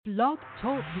Blog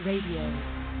Talk Radio.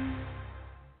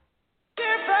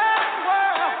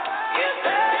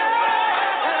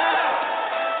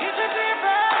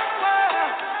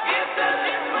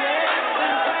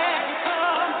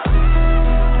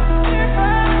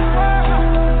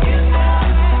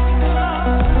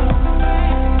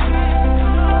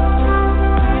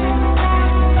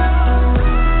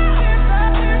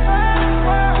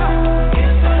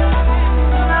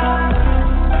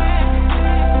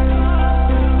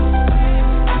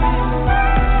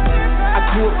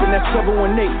 In that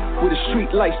 718, where the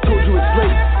street lights told you it's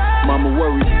late. Mama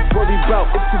worried about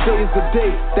if today is the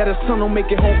day that her son don't make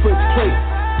it home for his plate.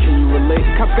 Can you relate?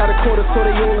 Cops got a quarter so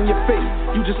they all in your face.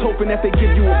 You just hoping that they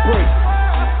give you a break.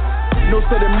 No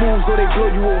sudden moves or they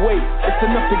blow you away. It's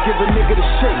enough to give a nigga the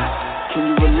shake. Can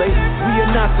you relate? We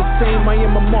are not the same, I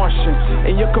am a Martian.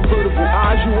 And your convertible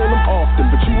eyes, you roll them often.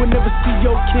 But you would never see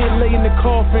your kid lay in the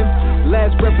coffin.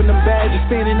 Last breath in them badges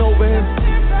standing over him.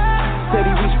 Said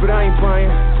he reached, but I ain't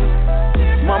buying.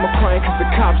 Mama crying cause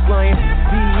the cops lying.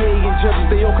 DEA and judges,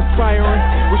 they all conspiring.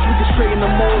 Wish we could straighten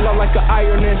them all out like an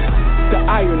ironing. The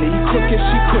irony, he crooked,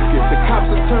 she crooked. The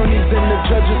cops, attorneys, and the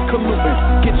judges colluding.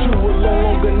 Get you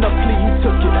alone long enough till you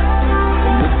took it.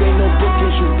 And this ain't no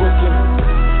bookings, you booking.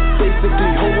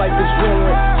 Basically, whole life is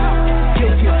ruined.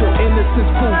 Guilty till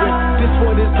innocence proven. This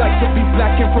what it's like to be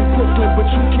black and from Brooklyn.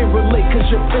 But you can't relate cause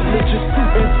your privilege is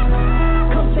suiting.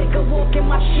 Come take a walk in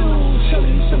my shoes, show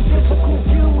you some difficult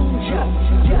views, yeah.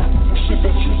 Shit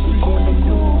that you see on the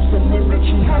news, and then that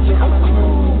you haven't a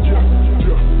clue, yeah.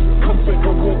 Come take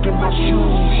a walk in my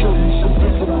shoes, show you some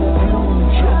difficult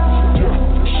views, yeah.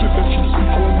 Shit that you see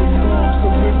on the news,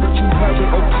 and then that you haven't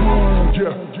a clue,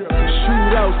 yeah.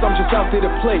 Shootouts, I'm just out there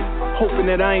to play, hoping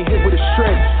that I ain't hit with a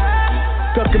stray.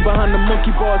 Ducking behind the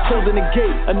monkey bars, holding the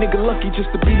gate. A nigga lucky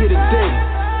just to be here today.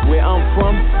 Where I'm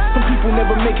from, some people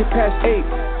never make it past 8.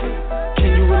 Can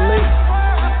you relate?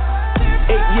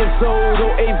 8 years old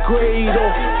or 8th grade or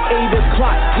 8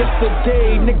 o'clock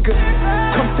yesterday, nigga.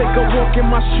 Come take a walk in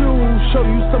my shoes, show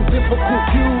you some difficult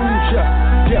views,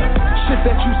 yeah. Shit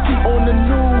that you see on the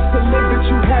news, to live that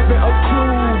you haven't a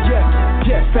clue,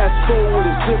 yeah. Fast forward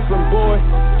is different, boy.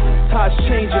 Tides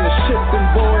changing and shifting,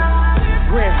 boy.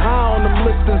 Ran high on them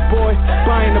listings, boy.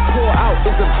 Buying the poor out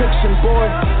is eviction, boy.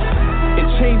 And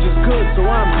change is good, so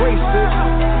I embrace it.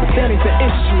 But that ain't the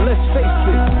issue, let's face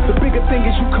it. The bigger thing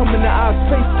is you come in the eyes,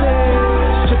 face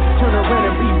it. Just turn around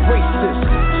and be racist.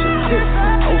 Shit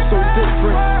different, oh so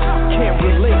different. Can't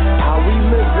relate how we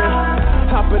living.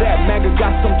 Top of that, MAGA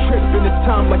got some tripping. It's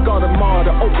time like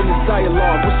Audemars to open this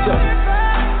dialogue. What's up?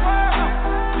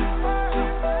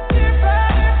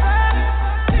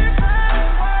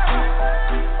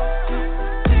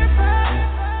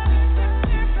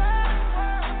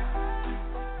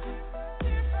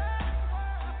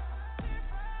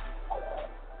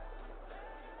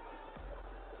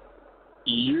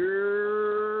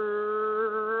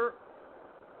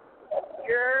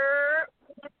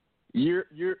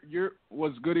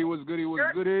 What's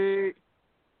goody?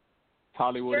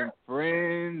 Hollywood and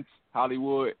Friends,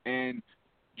 Hollywood and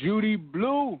Judy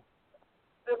Blue.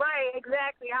 Right,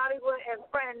 exactly. Hollywood and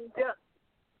Friends.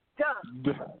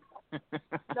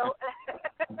 No.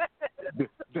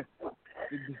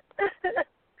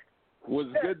 What's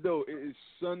good though? It is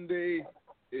Sunday.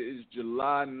 It is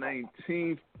July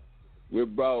 19th. We're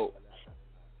about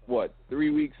 3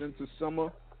 weeks into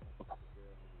summer,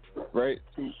 right?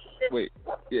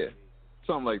 Yeah,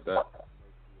 something like that.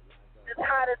 It's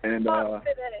hot as fuck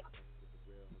today.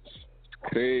 It's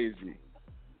crazy.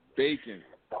 Bacon.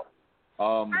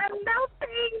 I'm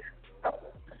melting.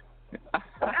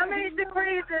 How many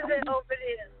degrees is it over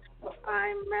there?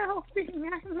 I'm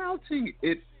melting.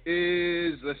 It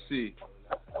is, let's see.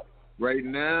 Right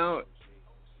now,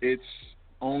 it's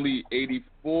only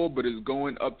 84, but it's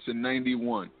going up to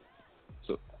 91.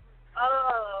 So.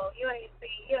 Oh, you ain't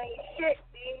shit.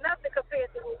 Ain't nothing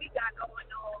compared to what we got going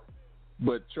on.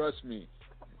 But trust me,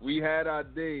 we had our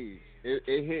days.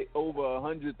 It hit over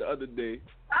 100 the other day.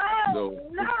 Oh, so,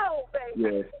 no, baby.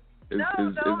 Yeah. It's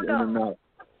in and out.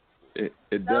 It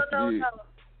definitely. No.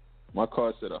 My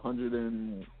car said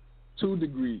 102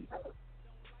 degrees.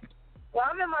 Well,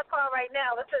 I'm in my car right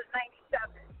now. It says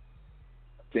 97.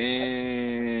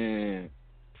 Damn.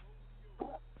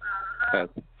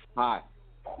 That's high.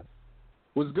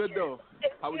 What's good though?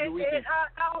 How was your weekend? It's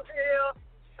hot out here,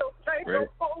 so take right. them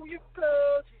for your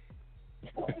clothes.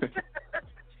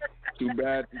 Too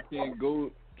bad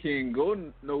you can't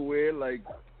go nowhere like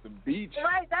the beach.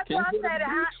 Right, that's what I said.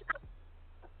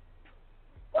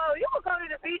 Well, you can go to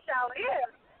the beach out here.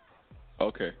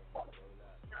 Okay.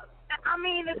 I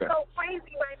mean, it's so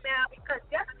crazy right now because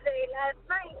last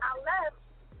night, I left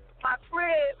my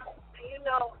crib, and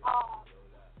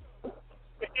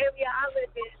the area I live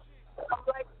in, I'm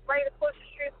like right across the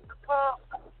street from the park,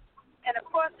 and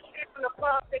across the street from the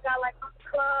park, they got like a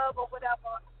club or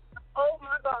whatever. Oh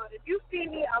my God, if you see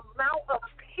the amount of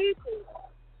people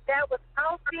that was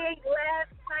out there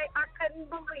last night, I couldn't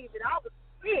believe it. I was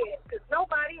scared because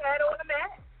nobody had on a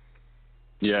mask.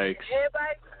 Yikes.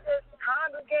 Everybody was just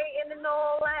congregating and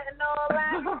all that.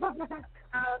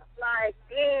 I was like,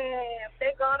 damn,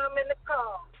 they got them in the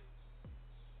car.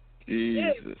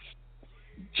 Jesus.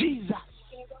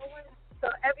 So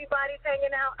everybody's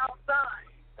hanging out outside.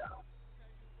 So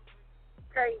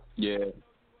crazy. Yeah.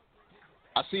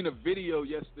 I seen a video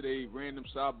yesterday, random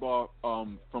sidebar,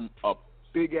 from a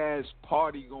big ass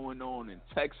party going on in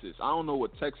Texas. I don't know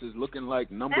what Texas looking like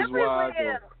numbers wise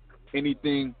or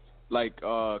anything like,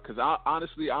 cause I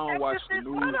honestly don't watch the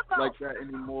news like that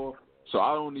anymore. So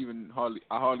I don't even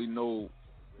hardly know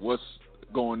what's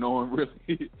going on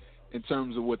really in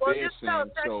terms of what they're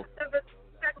saying. So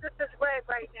Texas is red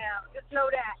right now. Just know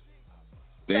that.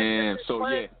 Damn. So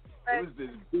yeah, it was this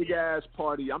big ass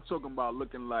party. I'm talking about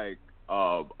looking like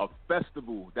a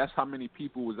festival. That's how many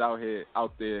people was out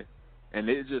there, and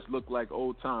it just looked like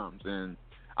old times. And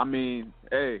I mean,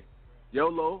 hey,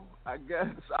 YOLO, I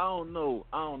guess. I don't know.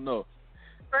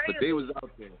 Crazy. But they was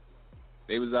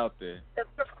out there. The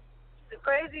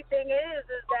crazy thing is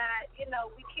that,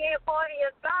 we can't party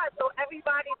inside, so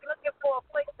everybody's looking for a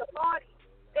place to party.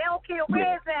 They don't care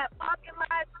where it's at, parking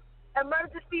lots,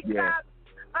 emergency stops,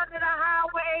 under the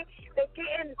highway. They're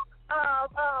getting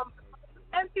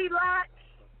empty lots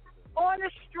on the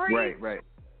street, right.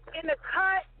 in the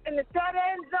cut, in the dead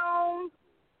end zone.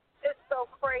 It's so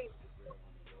crazy.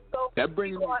 So that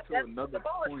brings me to another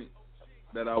point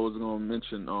that I was going to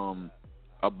mention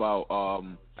about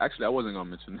actually I wasn't going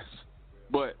to mention this,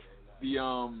 but the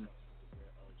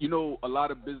a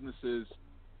lot of businesses,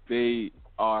 they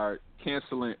are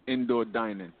canceling indoor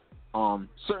dining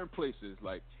certain places,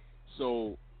 like,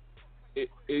 so it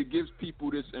gives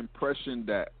people this impression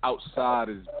that outside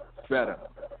is better,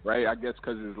 right? I guess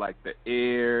because it's like the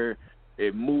air,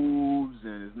 it moves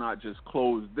and it's not just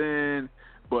closed in.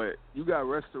 But you got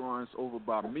restaurants over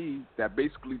by me that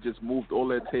basically just moved all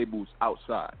their tables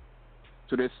outside.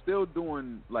 So they're still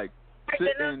doing, like,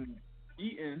 sitting,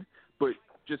 eating, but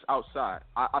just outside.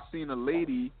 I seen a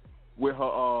lady with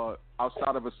her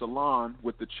outside of a salon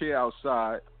with the chair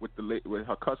outside, with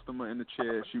her customer in the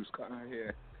chair. She was cutting her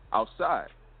hair outside.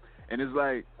 And it's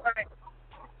like, I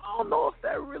don't know if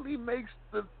that really makes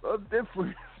a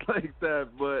difference like that,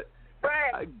 but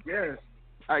I guess.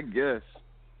 I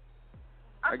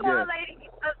saw a lady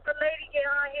get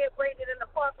on here braided in the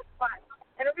parking spot.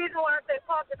 And the reason why I say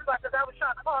parking spot is because I was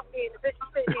trying to park there and the bitch was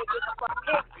sitting there getting the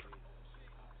fucking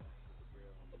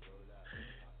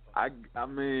I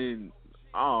mean,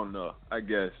 I don't know, I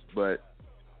guess, but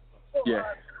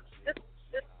yeah. This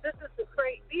is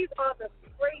these are the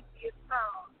craziest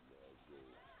times.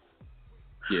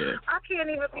 Yeah. I can't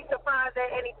even be surprised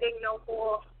at anything no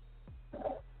more.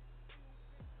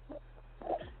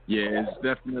 Yeah, it's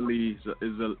definitely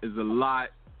is a lot,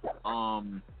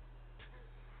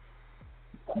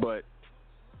 but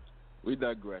we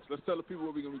digress. Let's tell the people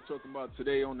what we're gonna be talking about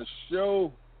today on the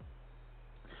show.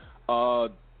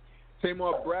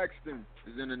 Tamar Braxton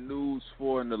is in the news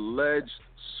for an alleged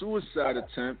suicide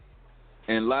attempt,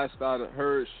 and last I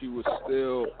heard, she was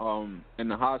still in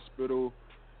the hospital,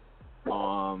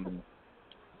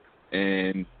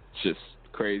 and just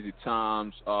crazy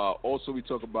times. Also, we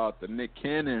talk about the Nick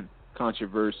Cannon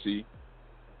controversy.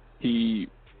 He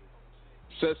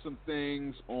said some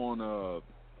things on a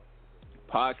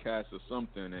podcast or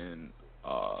something, and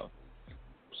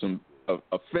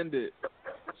offended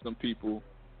some people.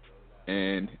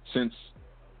 And since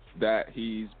that,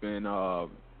 he's been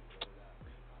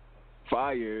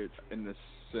fired in the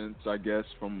sense, I guess,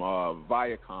 from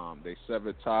Viacom. They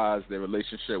severed ties, their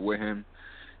relationship with him.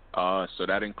 So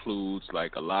that includes,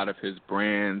 like, a lot of his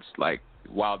brands, like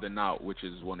Wild 'N Out, which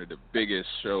is one of the biggest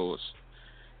shows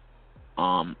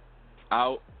out.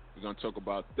 We're going to talk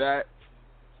about that.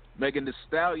 Megan Thee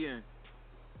Stallion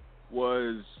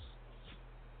was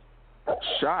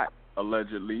shot,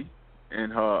 allegedly, in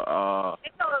her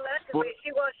Ain't no allegedly,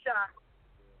 she was shot.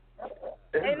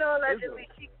 Ain't no allegedly,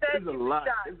 she said she was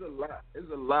shot.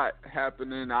 There's a lot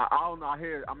happening. I don't know.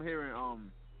 I'm hearing a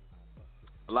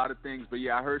lot of things, but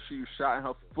yeah, I heard she was shot in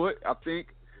her foot, I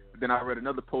think. Then I read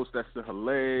another post that's to her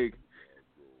leg.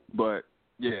 But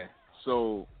yeah,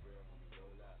 so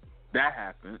that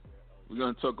happened. We're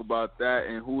gonna talk about that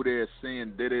and who they're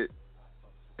saying did it.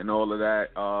 and all of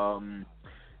that.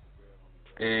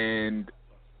 And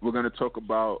we're going to talk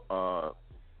about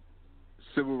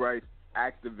civil rights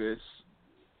activists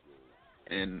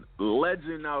and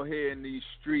legend out here in these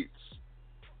streets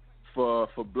for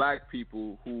black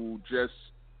people who just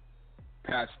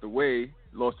passed away,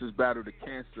 lost his battle to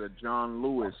cancer, John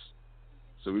Lewis.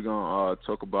 So we're going to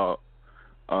talk about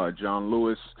John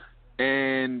Lewis.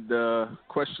 And the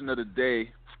question of the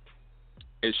day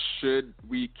is, should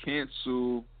we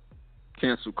cancel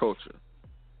culture?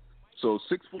 So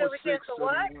 646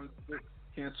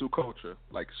 cancel culture.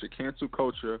 Like, should cancel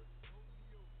culture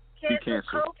be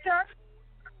canceled? Culture?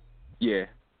 Yeah.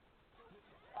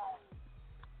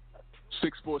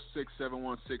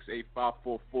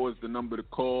 646-716-8544 is the number to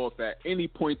call. If at any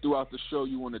point throughout the show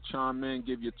you want to chime in,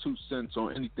 give your 2 cents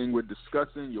on anything we're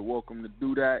discussing, you're welcome to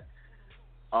do that.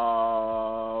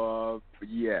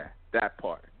 Yeah, that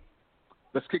part.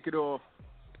 Let's kick it off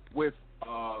with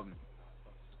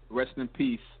rest in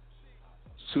peace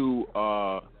to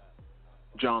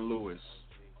John Lewis.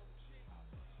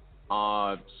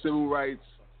 Civil rights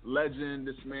legend.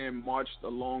 This man marched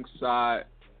alongside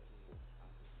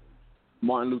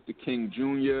Martin Luther King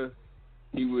Jr.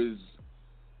 He was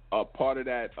a part of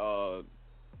that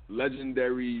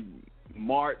legendary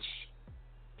march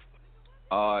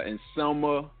in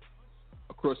Selma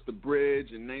across the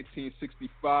bridge in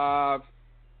 1965,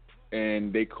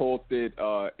 and they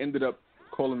ended up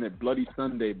calling it Bloody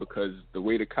Sunday because the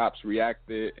way the cops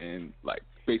reacted and like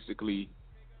basically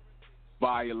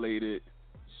violated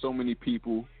so many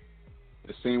people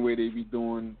the same way they be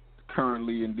doing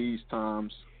currently in these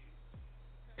times.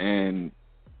 And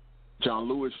John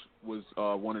Lewis was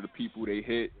one of the people they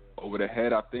hit over the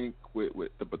head, I think,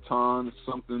 with the baton,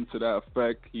 something to that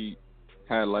effect. He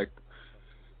had like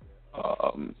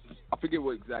I forget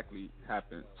what exactly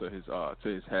happened to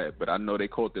his head, but I know they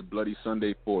called it Bloody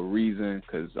Sunday for a reason,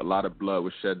 because a lot of blood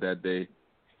was shed that day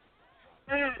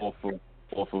off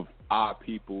of our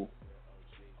people.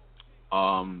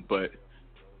 But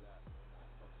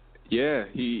yeah,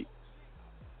 he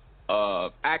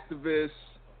activist,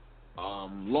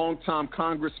 longtime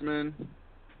congressman,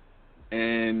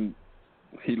 and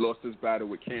he lost his battle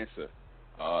with cancer.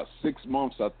 6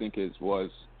 months, I think it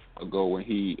was ago, when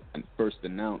he first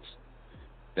announced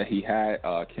that he had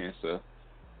cancer.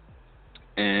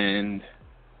 And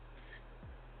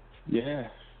yeah,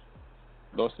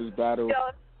 lost his battle.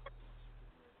 Yo,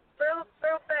 real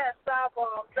fast sidebar.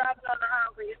 I'm driving on the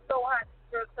highway. It's so hot.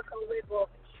 The girl took her wig off.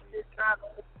 She's just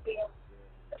driving with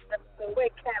the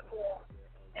wig cap on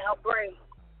and her braids.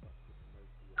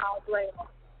 I don't blame her.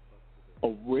 A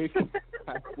wig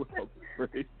cap with a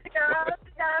braid. She got a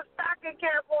stocking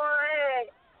cap on her head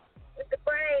with the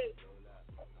braids.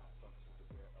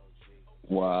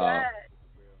 Wow.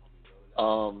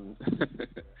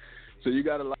 So you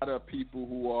got a lot of people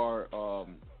who are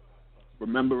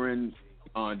remembering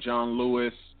John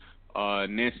Lewis.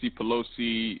 Nancy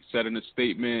Pelosi said in a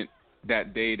statement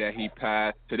that day that he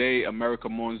passed, "Today, America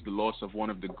mourns the loss of one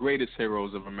of the greatest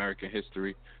heroes of American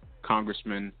history,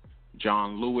 Congressman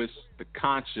John Lewis, the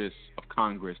conscience of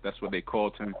Congress." That's what they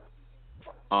called him.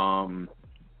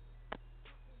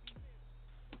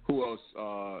 Who else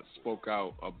spoke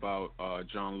out about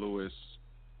John Lewis?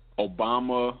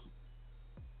 Obama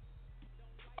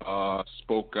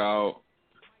spoke out.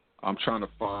 I'm trying to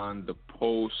find the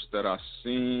post that I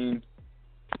seen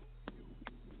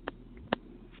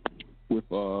with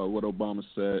what Obama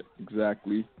said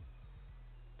exactly.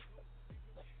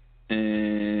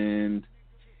 And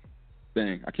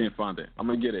dang, I can't find it. I'm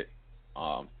gonna get it,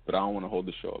 but I don't want to hold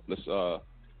the show up. Let's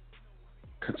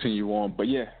continue on. But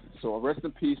yeah, so rest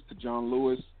in peace to John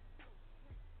Lewis,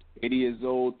 80 years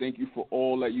old. Thank you for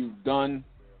all that you've done.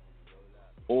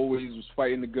 Always was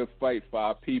fighting the good fight for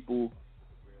our people,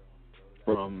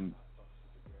 from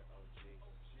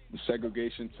the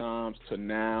segregation times to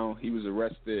now. He was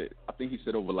arrested, I think he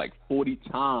said over like 40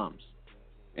 times.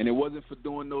 And it wasn't for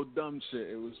doing no dumb shit.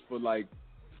 It was for like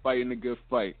fighting the good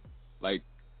fight. Like,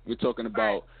 we're talking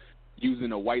about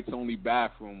using a whites-only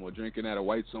bathroom or drinking at a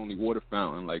whites-only water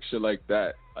fountain, like shit like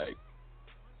that. Like,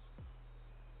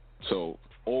 so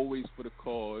always for the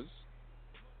cause,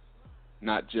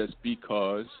 not just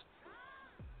because.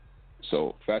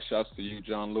 So fast shouts to you,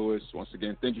 John Lewis. Once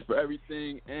again, thank you for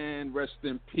everything, and rest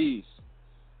in peace.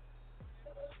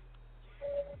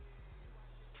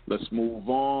 Let's move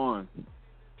on.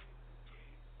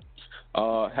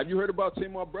 Have you heard about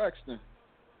Tamar Braxton?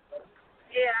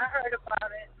 Yeah, I heard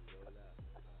about it.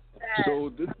 So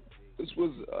this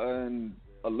was an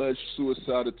alleged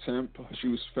suicide attempt. She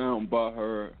was found by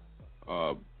her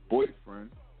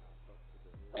boyfriend,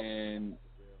 and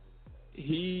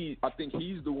I think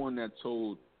he's the one that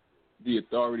told the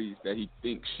authorities that he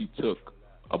thinks she took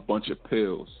a bunch of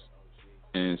pills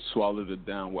and swallowed it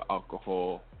down with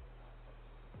alcohol.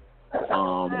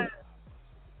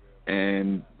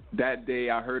 And that day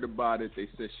I heard about it. They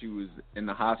said she was in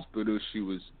the hospital. She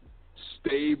was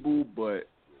stable, but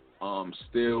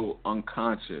still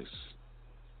unconscious.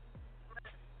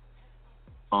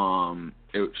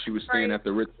 She was staying at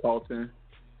the Ritz-Carlton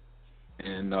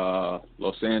in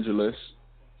Los Angeles,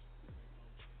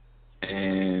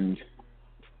 and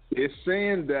it's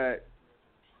saying that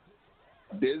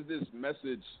there's this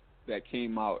message that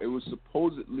came out. It was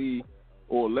supposedly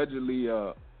or allegedly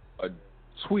a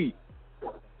tweet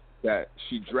that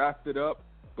she drafted up,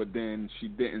 but then she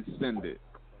didn't send it,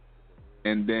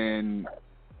 and then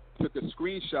took a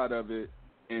screenshot of it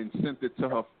and sent it to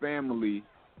her family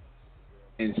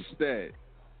instead.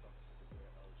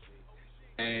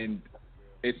 And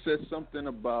it says something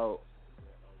about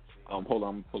hold on,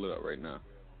 I'm gonna pull it up right now.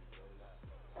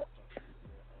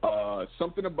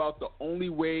 Something about the only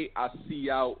way I see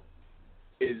out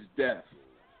is death.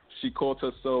 She called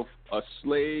herself a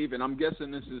slave, and I'm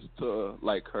guessing this is to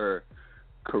like her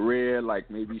career, like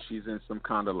maybe she's in some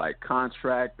kind of like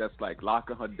contract that's like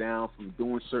locking her down from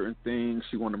doing certain things.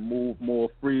 She want to move more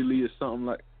freely or something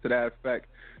like to that effect.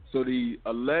 So the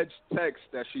alleged text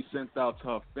that she sent out to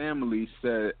her family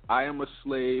said, "I am a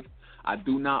slave. I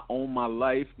do not own my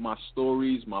life, my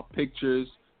stories, my pictures,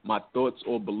 my thoughts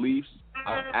or beliefs.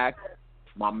 I ask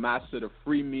my master to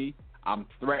free me. I'm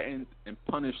threatened and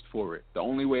punished for it. The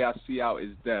only way I see out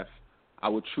is death. I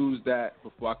will choose that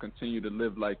before I continue to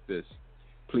live like this.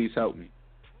 Please help me."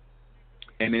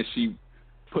 And then she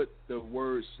put the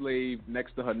word slave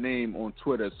next to her name on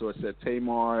Twitter, so it said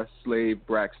Tamar Slave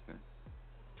Braxton.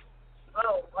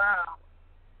 Oh, wow.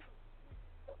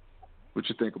 What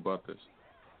you think about this?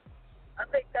 I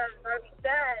think that's very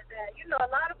sad that,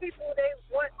 a lot of people, they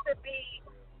want to be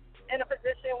in a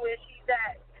position where she's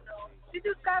at, She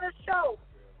just got a show,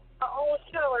 her own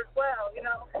show as well,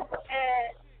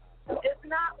 and it's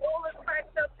not all it's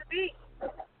cracked up to be,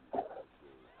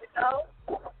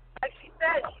 Like she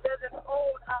said, she doesn't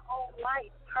own her own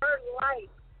life, her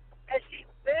life, and she's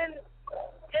been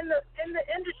in the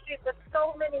industry for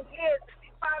so many years.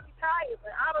 She's probably tired,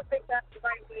 but I don't think that's the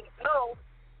right way to go.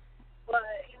 But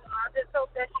I just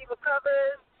hope that she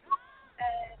recovers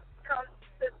and comes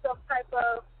to some type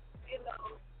of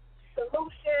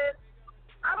solution.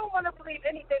 I don't want to believe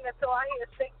anything until I hear a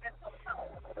statement from her.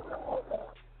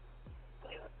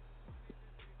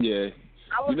 Yeah,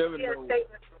 I want to hear a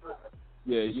statement from her.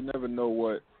 Yeah, you never know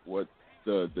what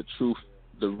the truth,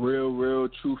 the real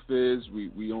truth is.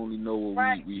 We only know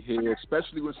what we hear,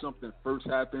 especially when something first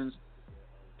happens.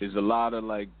 There's a lot of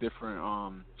like different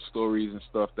stories and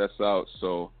stuff that's out.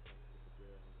 So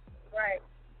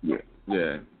yeah.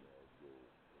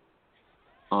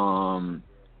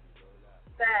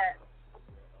 Sad.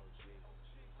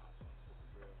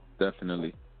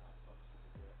 Definitely.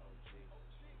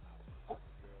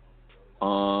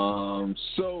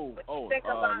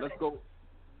 Let's go.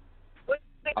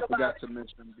 I forgot to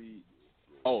mention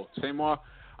Tamar.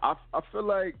 I feel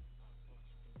like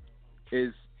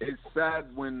it's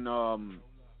sad when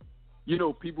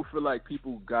people feel like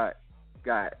people got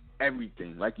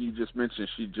everything. Like you just mentioned,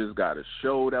 she just got a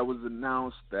show that was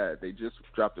announced that they just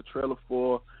dropped a trailer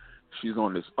for. She's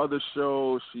on this other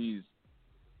show. She's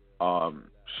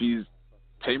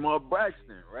Tamar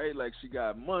Braxton, right? Like she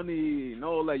got money and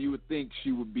all that. You would think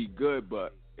she would be good,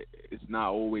 but it's not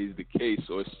always the case.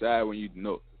 So it's sad when you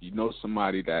know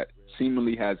somebody that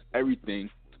seemingly has everything,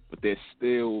 but they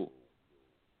still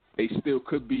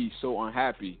could be so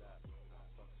unhappy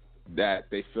that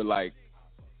they feel like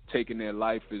taking their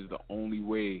life is the only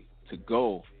way to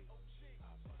go.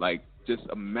 Like just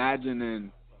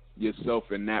imagining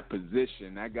yourself in that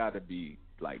position, that gotta be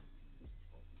like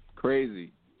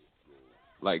crazy,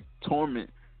 like torment.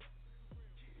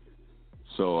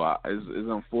 So it's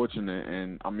unfortunate,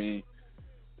 and I mean,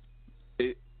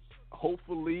 it.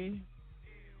 Hopefully,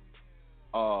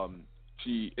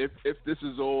 if this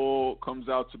is all comes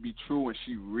out to be true, and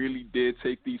she really did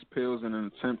take these pills in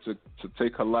an attempt to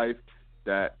take her life,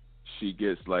 that she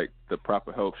gets like the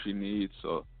proper help she needs,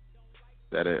 so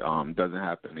that it doesn't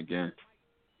happen again.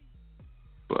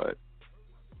 But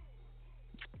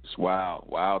it's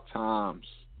wild times.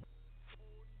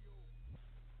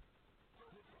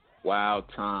 Wild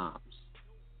times.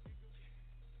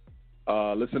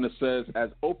 Listener says, as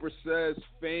Oprah says,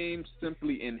 fame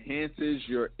simply enhances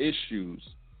your issues,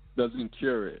 doesn't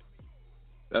cure it.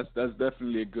 That's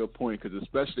definitely a good point, because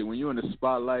especially when you're in the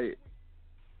spotlight,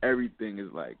 everything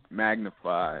is like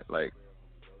magnified. Like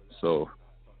So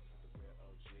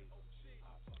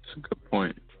it's a good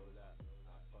point.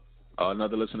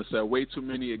 Another listener said, way too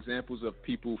many examples of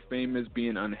people famous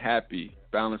being unhappy.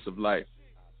 Balance of life.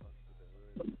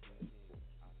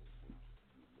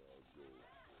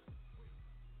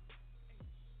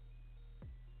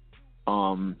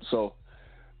 So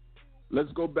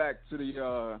let's go back to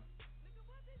the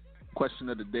question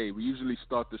of the day. We usually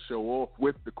start the show off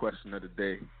with the question of the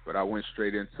day, but I went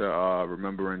straight into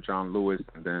remembering John Lewis,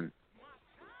 and then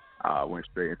I went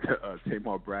straight into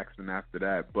Tamar Braxton after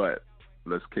that. But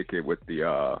let's kick it with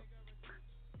the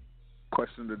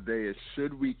question of the day is,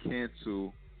 should we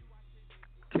cancel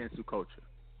culture?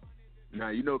 Now,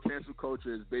 you know, cancel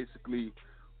culture is basically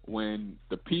when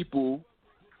the people,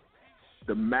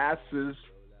 the masses,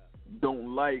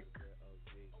 don't like,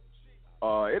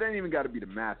 it ain't even got to be the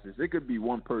masses. It could be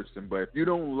one person. But if you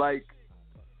don't like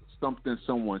something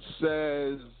someone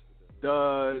says,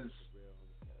 does,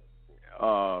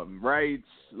 writes,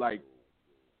 like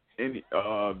any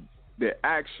their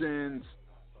actions,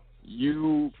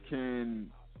 you can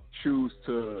choose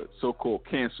to so-called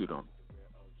cancel them.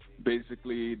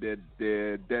 Basically,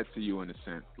 they're dead to you in a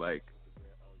sense. Like,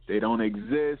 they don't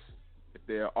exist. If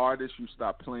they're artists, you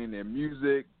stop playing their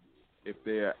music. If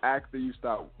they're an actor, you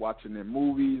stop watching their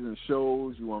movies and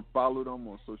shows. You unfollow them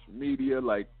on social media.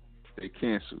 Like, they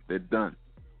canceled. They're done.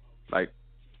 Like,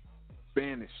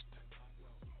 banished.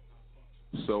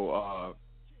 So,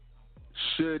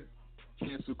 should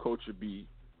cancel culture be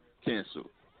canceled?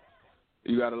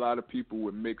 You got a lot of people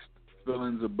with mixed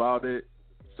feelings about it.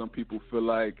 Some people feel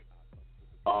like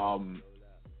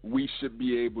we should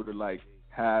be able to, like,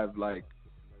 have, like,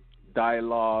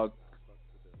 dialogue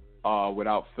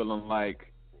without feeling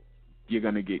like you're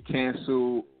going to get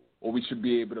canceled, or we should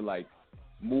be able to, like,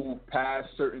 move past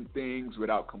certain things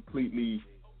without completely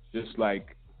just,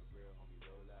 like,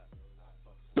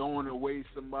 throwing away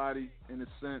somebody in a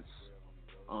sense.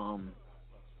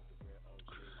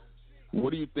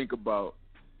 What do you think about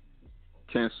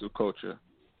cancel culture,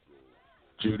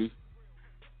 Judy?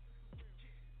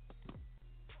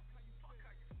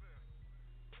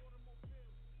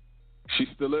 She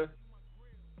still there?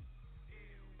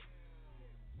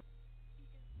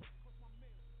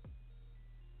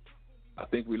 I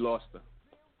think we lost her.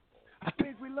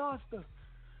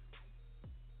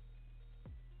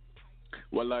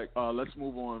 Well, like, let's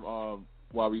move on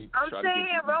while we I'm try sitting to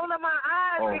here get rolling my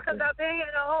eyes because I've been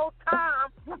here the whole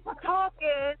time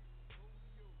talking.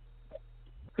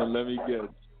 And let me guess.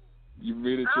 You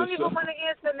made it I don't yourself. even want to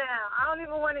answer now. I don't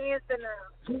even want to answer now.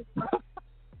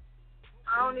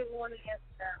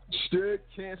 Should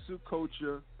cancel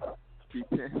culture be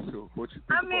canceled? What you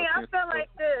think I mean, about I feel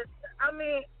like this. I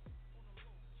mean,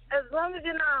 as long as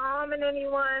you're not harming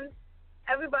anyone,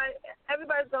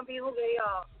 everybody's gonna be who they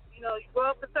are. You know, you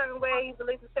grow up a certain way, you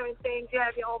believe in certain things, you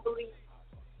have your own beliefs,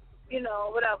 you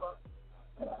know, whatever.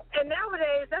 And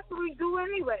nowadays, that's what we do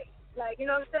anyway. Like, you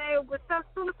know what I'm saying? With as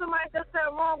soon as somebody does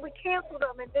something wrong, we cancel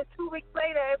them, and then 2 weeks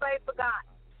later, everybody forgot.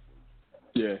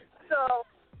 Yeah. So,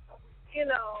 you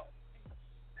know,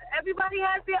 everybody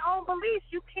has their own beliefs.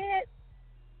 You can't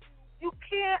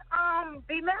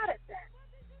be mad at that.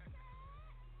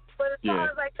 But as far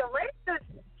as like the racist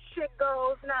shit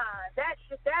goes, nah, that's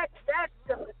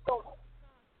disposable.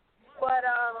 But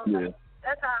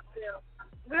that's how I feel.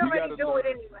 We already do it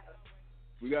anyway.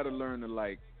 We got to learn to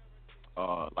like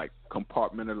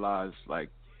compartmentalize like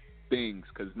things,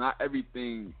 because not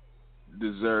everything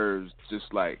deserves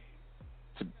just like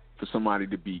for somebody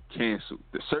to be canceled.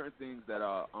 There's certain things that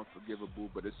are unforgivable,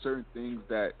 but there's certain things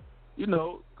that, you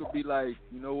know, could be like,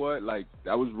 you know what, like,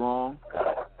 that was wrong.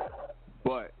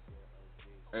 But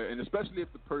and especially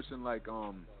if the person like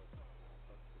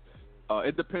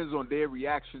it depends on their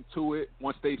reaction to it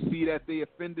once they see that they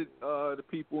offended the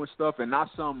people and stuff, and not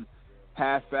some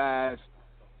half-assed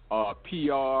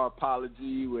PR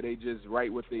apology where they just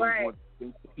write what they want,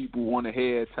 think the people want to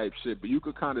hear type shit. But you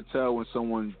could kind of tell when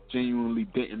someone genuinely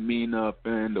didn't mean to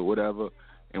offend or whatever,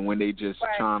 and when they just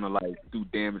trying to like do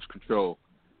damage control.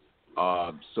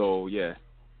 So yeah,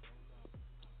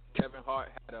 Kevin Hart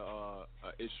had a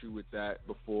issue with that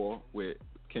before with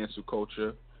cancel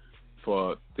culture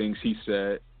for things he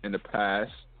said in the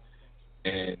past,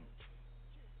 and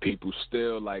people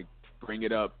still like bring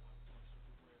it up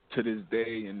to this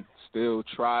day and still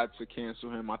try to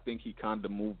cancel him. I think he kind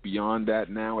of moved beyond that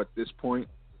now at this point.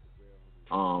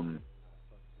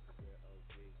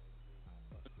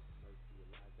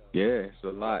 Yeah, it's a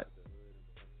lot.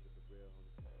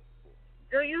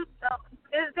 Do you?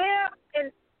 Is there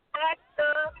an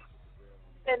actor,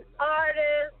 an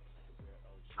artist,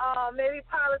 maybe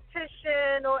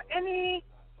politician, or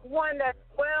anyone that's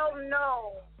well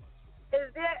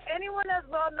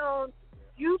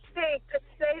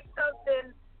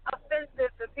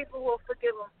will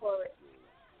forgive him for it?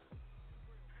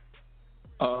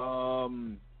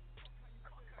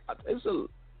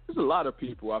 There's a lot of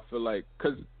people, I feel like,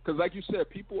 cause like you said,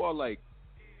 people are like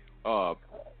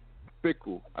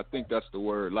fickle. I think that's the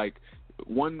word. Like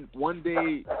one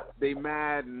day they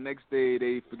mad, and the next day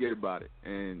they forget about it,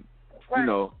 and Right. you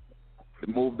know,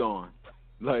 they moved on.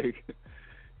 Like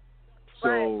so,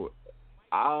 Right.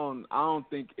 I don't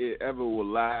think it ever will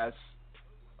last.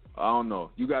 I don't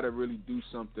know. You got to really do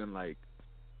something like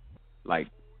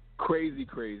crazy.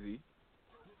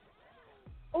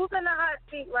 Who's in the hot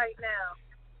seat right now?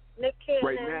 Nick Cannon.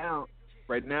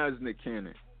 Right now is Nick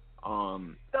Cannon.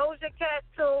 Doja Cat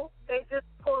too. They just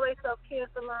pull themselves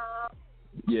cancel her.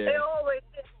 Yeah. They always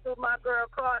cancel my girl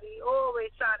Cardi.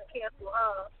 Always trying to cancel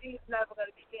her. She's never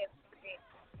gonna be canceled again.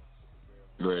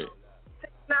 Right.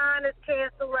 6ix9ine is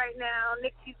canceled right now.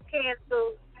 Nicki's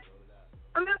canceled.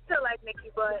 I mean, I still like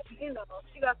Nicki, but you know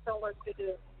she got some work to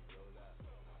do.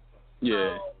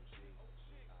 Yeah.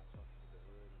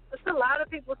 There's a lot of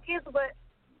people canceled, but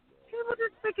people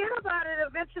just forget about it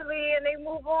eventually, and they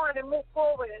move on and move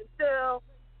forward until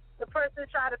the person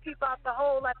try to peep out the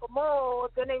hole like a mole.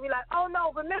 Then they be like, "Oh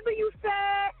no, remember you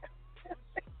said?"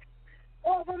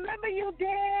 or "Remember you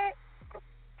did?"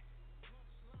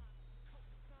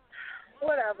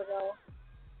 Whatever though.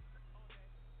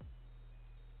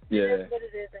 Yeah. It is what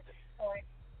it is at this point.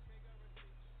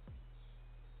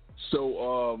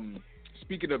 So,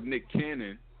 speaking of Nick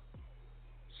Cannon,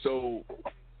 so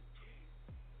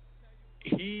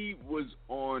he was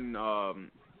on,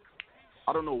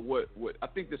 I don't know what, I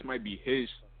think this might be his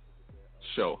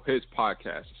show, his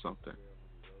podcast or something.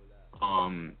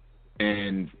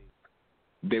 And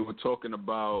they were talking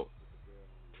about,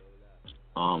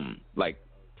 like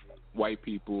white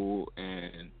people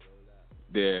and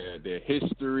their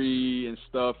history and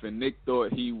stuff, and Nick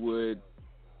thought he would,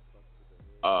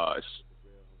 I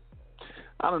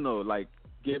don't know, like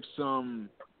give some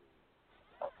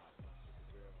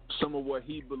of what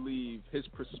he believed, his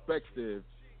perspective,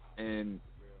 and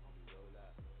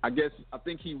I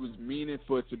think he was meaning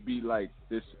for it to be like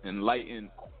this enlightened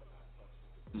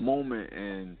moment,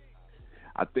 and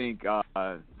I think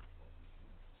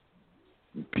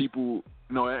people,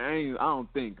 no, I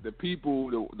don't think the people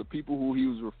who he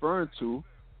was referring to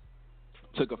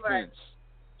took offense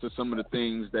to some of the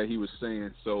things that he was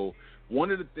saying. So one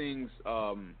of the things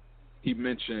he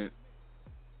mentioned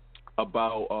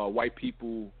about white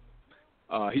people,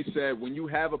 he said, when you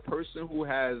have a person who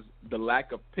has the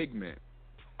lack of pigment,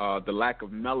 the lack of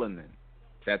melanin,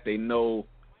 that they know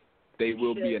they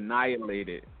will be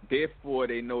annihilated. Therefore,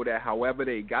 they know that however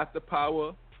they got the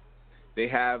power, they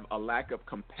have a lack of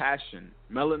compassion.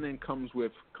 Melanin comes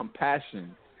with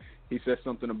compassion. He said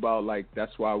something about, like,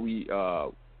 that's why we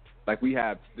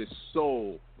have this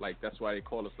soul. Like, that's why they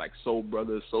call us, like, soul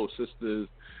brothers, soul sisters.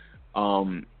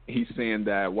 He's saying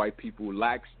that white people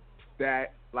lacks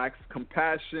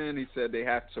compassion. He said they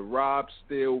have to rob,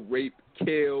 steal, rape,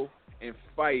 kill, and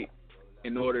fight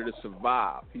in order to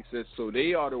survive. He says, so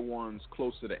they are the ones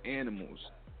closer to animals.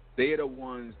 They are the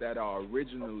ones that are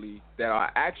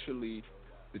actually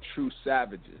the true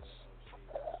savages.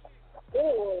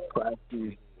 Ooh.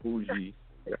 Classy, bougie.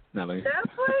 That's what he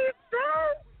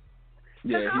said?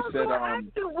 Yeah, he said,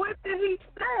 what did he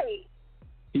say?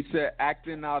 He said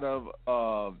acting out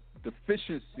of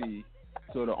deficiency,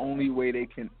 so the only way they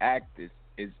can act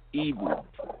is evil.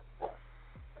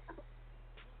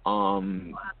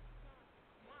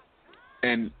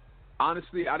 And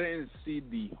honestly, I didn't see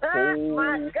the whole.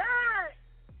 My God!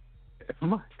 Oh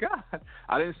my God!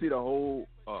 I didn't see the whole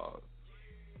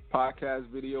podcast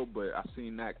video, but I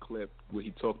seen that clip where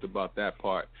he talked about that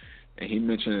part, and he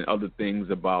mentioned other things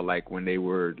about, like, when they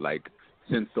were, like,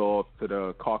 sent off to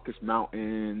the Caucasus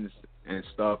Mountains and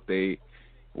stuff. They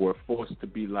were forced to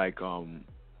be like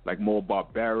more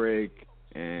barbaric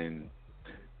and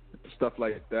stuff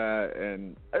like that,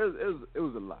 and it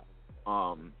was a lot.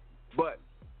 But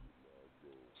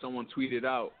someone tweeted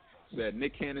out, said,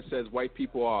 Nick Cannon says white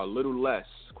people are a little less,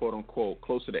 quote unquote,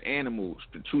 closer to animals,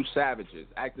 the true savages,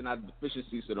 acting out of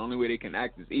deficiency, so the only way they can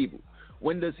act is evil.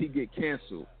 When does he get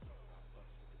canceled?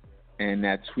 And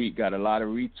that tweet got a lot of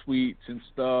retweets and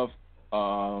stuff.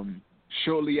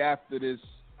 Shortly after this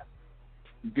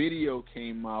video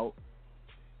came out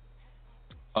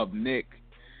of Nick,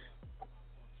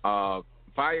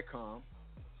 Viacom,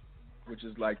 which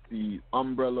is like the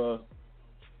umbrella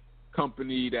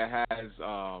company that has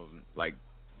like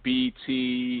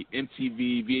BT,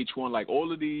 MTV, VH1, like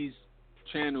all of these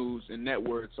channels and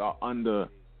networks are under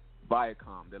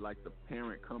Viacom. They're like the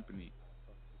parent company,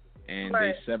 and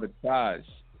they severed ties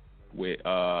with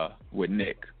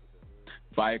Nick.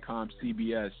 Viacom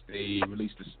CBS, they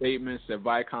released a statement, said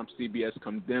Viacom CBS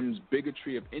condemns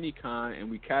bigotry of any kind,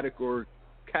 and we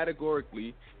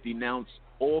categorically denounce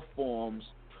all forms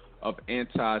of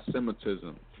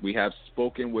anti-Semitism. We have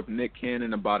spoken with Nick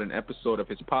Cannon about an episode of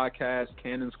his podcast,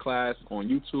 Cannon's Class, on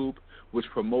YouTube, which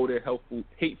promoted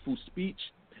hateful speech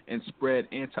and spread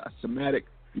anti-Semitic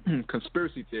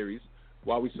conspiracy theories.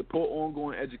 While we support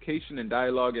ongoing education and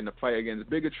dialogue in the fight against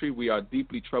bigotry, we are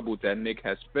deeply troubled that Nick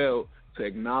has failed to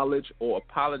acknowledge or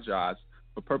apologize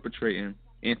for perpetrating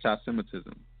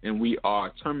anti-Semitism, and we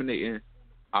are terminating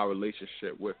our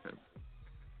relationship with him.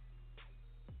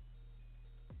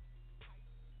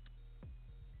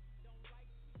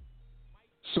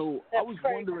 So I was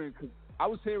wondering, cause I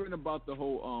was hearing about the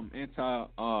whole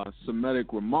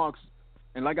anti-Semitic remarks,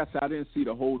 and like I said, I didn't see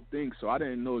the whole thing, so I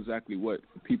didn't know exactly what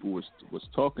people was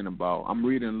talking about. I'm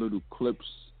reading little clips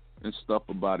and stuff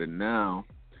about it now.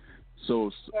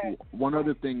 So one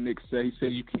other thing Nick said, he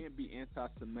said you can't be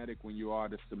anti-Semitic when you are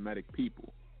the Semitic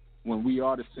people, when we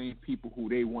are the same people who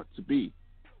they want to be.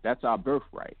 That's our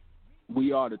birthright.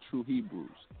 We are the true Hebrews.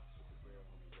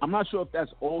 I'm not sure if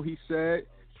that's all he said,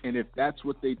 and if that's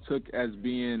what they took as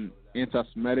being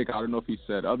anti-Semitic. I don't know if he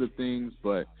said other things,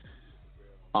 but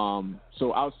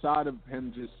so outside of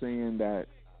him just saying that,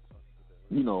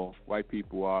 you know, white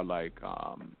people are like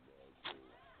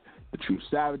the true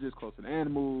savages, close to the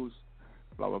animals,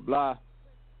 blah, blah,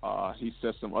 blah, he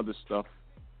said some other stuff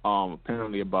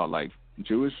apparently about like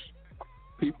Jewish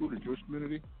people, the Jewish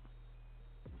community.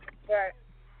 Right.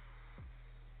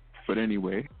 But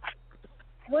anyway,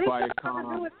 what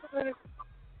Viacom.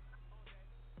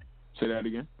 Say that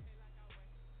again.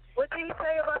 What did he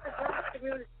say about the Jewish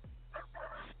community?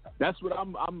 That's what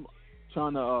I'm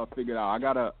trying to figure out.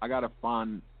 I gotta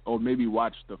find, or maybe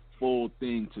watch the full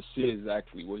thing to see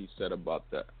exactly what he said about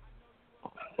that.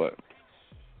 But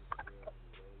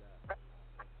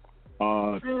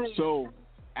so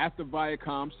after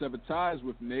Viacom severed ties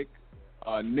with Nick,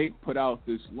 Nick put out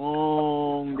this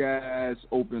long ass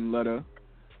open letter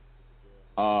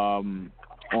on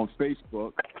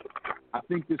Facebook. I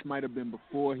think this might have been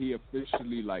before he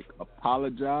officially like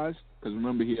apologized, because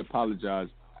remember he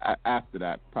apologized after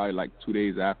that, probably like 2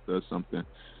 days after or something.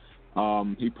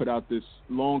 He put out this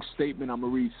long statement. I'm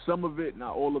going to read some of it,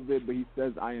 not all of it, but he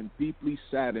says, I am deeply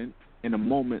saddened in a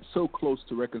moment so close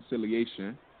to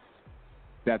reconciliation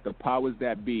that the powers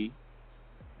that be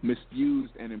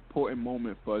misused an important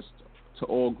moment for us to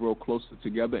all grow closer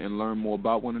together and learn more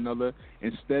about one another.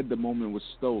 Instead, the moment was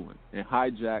stolen and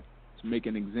hijacked to make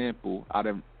an example out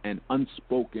of an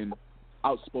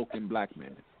outspoken black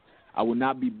man. I will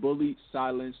not be bullied,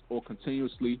 silenced, or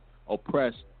continuously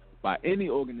oppressed by any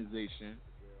organization,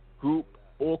 group,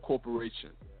 or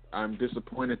corporation. I'm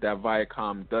disappointed that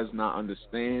Viacom does not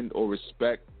understand or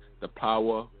respect the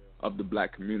power of the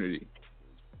black community.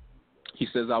 He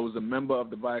says, I was a member of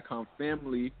the Viacom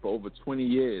family for over 20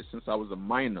 years since I was a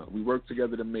minor. We worked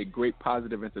together to make great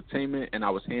positive entertainment, and I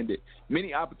was handed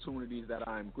many opportunities that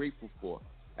I am grateful for.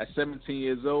 At 17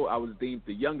 years old, I was deemed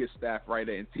the youngest staff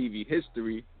writer in TV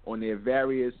history on their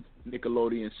various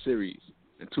Nickelodeon series.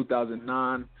 In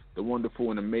 2009, the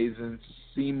wonderful and amazing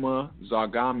Seema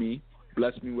Zargami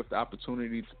blessed me with the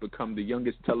opportunity to become the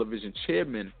youngest television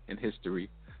chairman in history,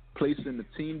 placing the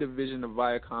teen division of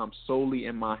Viacom solely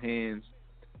in my hands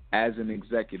as an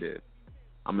executive.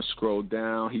 I'm going to scroll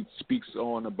down. He speaks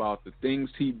on about the things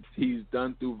he's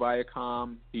done through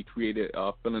Viacom. He created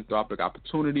philanthropic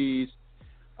opportunities,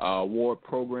 award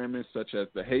programming such as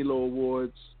the Halo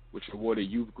Awards, which awarded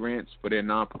youth grants for their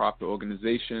nonprofit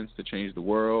organizations to change the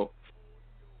world.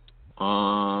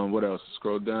 What else?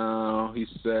 Scroll down. He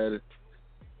said,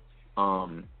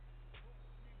 and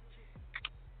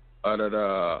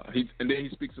then he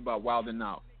speaks about Wildin'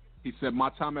 Out. He said, my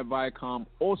time at Viacom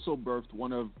also birthed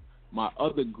one of my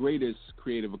other greatest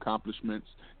creative accomplishments,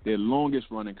 their longest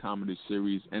running comedy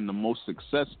series and the most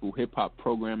successful hip-hop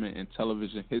programming in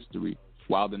television history,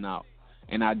 Wildin' Out,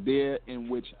 an idea in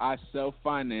which I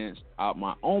self-financed out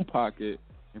my own pocket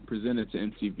and presented to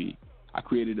MTV. I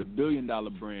created a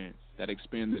billion-dollar brand that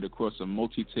expanded across a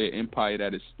multi-tier empire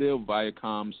that is still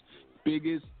Viacom's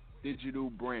biggest digital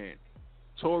brand.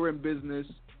 Touring business,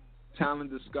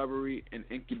 talent discovery, and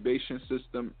incubation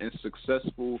system, and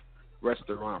successful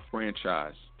restaurant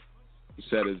franchise. He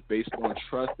said it's based on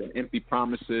trust and empty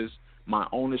promises. My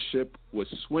ownership was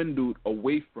swindled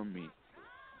away from me.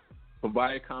 For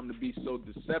Viacom to be so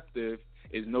deceptive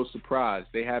is no surprise.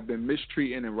 They have been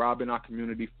mistreating and robbing our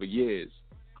community for years,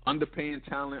 underpaying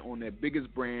talent on their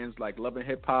biggest brands like Love and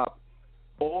Hip Hop,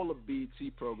 all of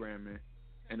BET programming,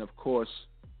 and of course,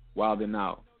 Wildin'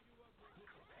 Out.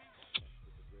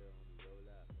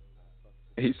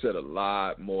 He said a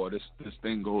lot more. This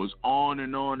thing goes on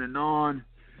and on and on.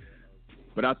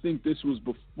 But I think this was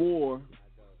before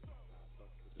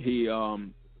he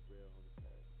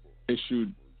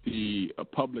issued a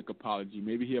public apology.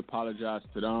 Maybe he apologized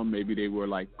to them. Maybe they were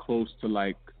like close to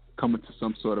like coming to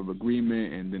some sort of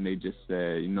agreement, and then they just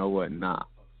said, you know what, nah,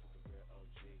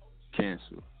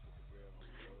 cancel.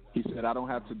 He said, I don't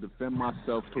have to defend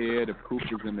myself here. The proof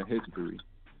is in the history.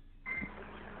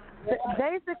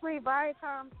 Basically,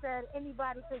 Viacom said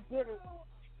anybody could get it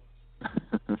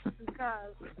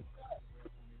because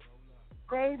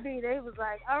they was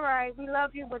like, all right, we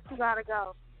love you, but you gotta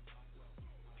go.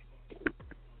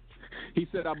 He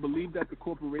said, I believe that the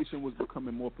corporation was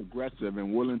becoming more progressive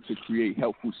and willing to create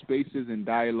helpful spaces and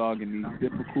dialogue in these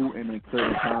difficult and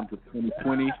uncertain times of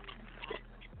 2020.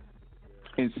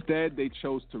 Instead, they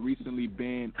chose to recently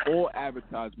ban all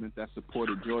advertisements that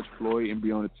supported George Floyd and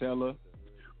Breonna Taylor,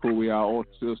 who we are all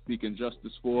still seeking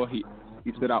justice for. He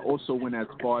said, I also went as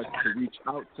far as to reach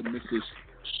out to Mrs.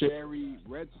 Sherry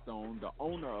Redstone, the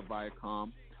owner of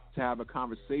Viacom, to have a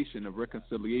conversation of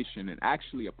reconciliation and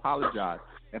actually apologize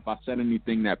if I said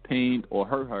anything that pained or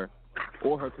hurt her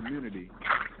or her community.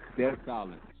 Their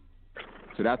silence.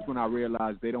 So that's when I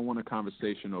realized they don't want a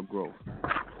conversation or growth.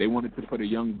 They wanted to put a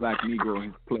young black Negro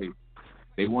in his place.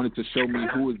 They wanted to show me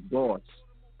who is boss,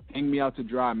 hang me out to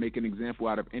dry, make an example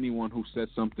out of anyone who says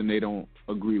something they don't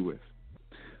agree with.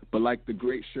 But like the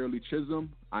great Shirley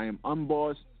Chisholm, I am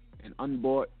unbossed and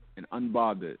unbought and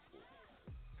unbothered.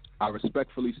 I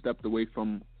respectfully stepped away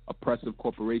from oppressive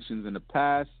corporations in the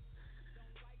past.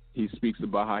 He speaks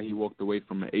about how he walked away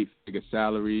from an 8-figure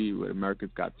salary with America's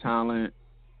Got Talent.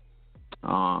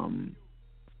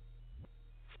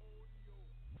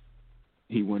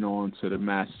 He went on to The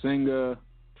Masked Singer. It's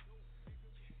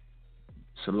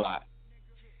a lot.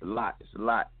 It's a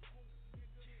lot.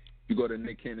 If you go to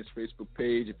Nick Cannon's Facebook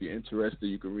page, if you're interested,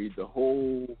 you can read the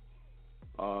whole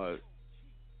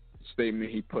statement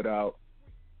he put out.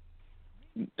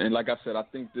 And like I said, I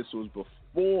think this was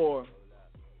before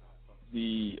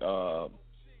the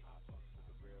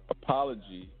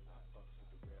apology.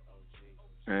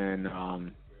 And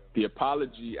the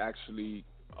apology actually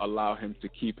allowed him to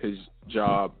keep his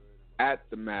job at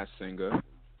The Masked Singer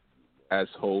as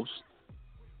host.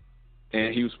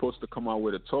 And he was supposed to come out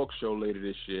with a talk show later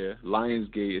this year.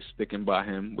 Lionsgate is sticking by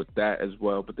him with that as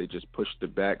well, but they just pushed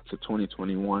it back to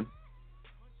 2021.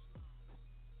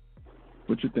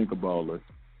 What you think about all this?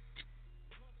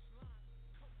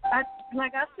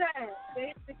 Like I said,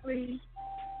 basically,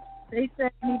 they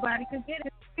said anybody could get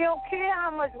it. We don't care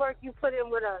how much work you put in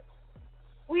with us.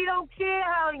 We don't care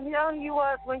how young you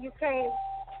was when you came,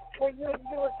 when you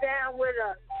was down with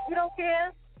us. We don't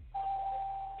care.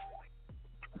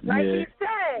 Like he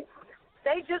said,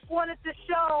 they just wanted to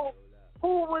show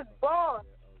who was boss.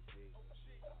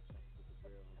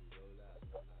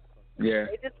 Yeah.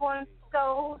 They just wanted to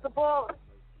show who's the boss.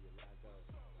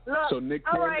 Look, so Nick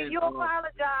all right, Cannon, you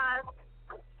apologize,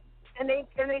 and they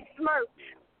smirk.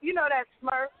 You know that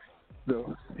smirk.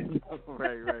 No.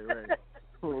 Right.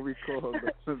 What we call the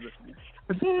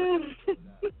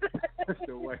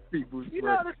white people smirk. You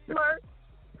know the smirk.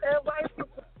 The white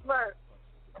people smirk.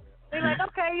 They're like,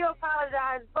 okay, you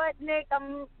apologize, but Nick,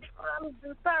 I'm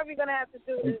sorry we're gonna have to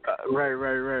do this. Right.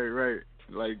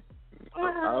 Like I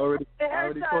already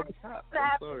called the cops. I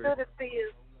have to do this to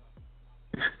you.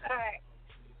 All right.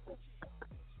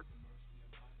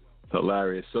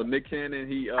 Hilarious. So Nick Cannon,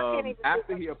 he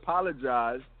after he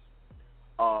apologized,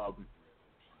 a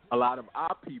lot of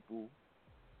our people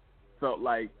felt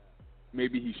like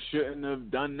maybe he shouldn't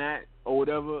have done that or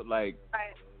whatever. Like,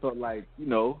 felt like, you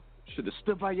know, should have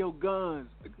stood by your guns.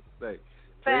 Like,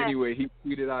 so anyway, he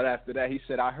tweeted out after that. He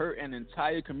said, I hurt an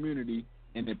entire community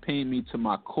and it pained me to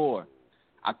my core.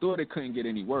 I thought it couldn't get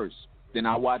any worse. Then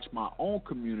I watched my own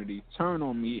community turn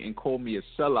on me and call me a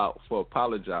sellout for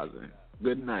apologizing.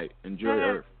 Good night. Enjoy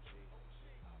Earth.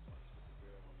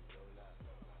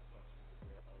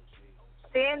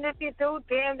 Damned if you do,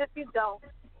 damned if you don't.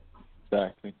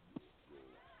 Exactly.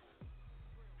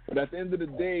 But at the end of the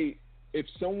day, if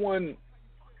someone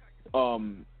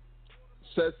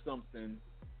says something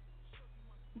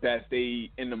that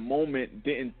they, in the moment,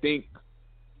 didn't think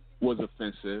was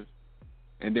offensive,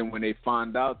 and then when they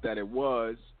find out that it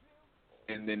was,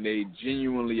 and then they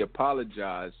genuinely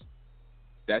apologize,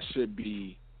 that should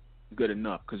be good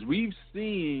enough. Because we've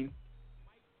seen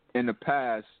in the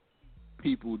past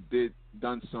people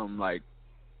done some like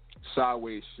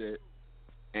sideways shit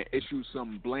and issued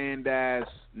some bland ass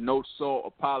no salt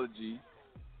apology,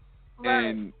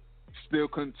 and still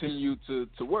continue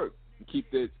to work and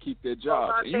keep their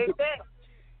jobs.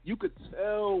 you could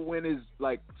tell when it's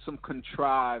like some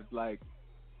contrived like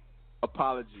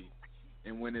apology,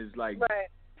 and when it's like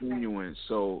genuine.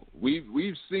 So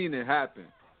we've seen it happen.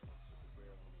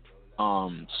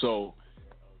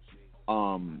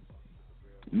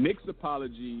 Nick's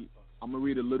apology, I'm gonna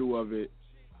read a little of it,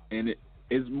 and it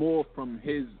is more from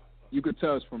his. You could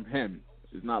tell it's from him.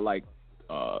 It's not like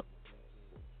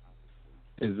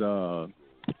his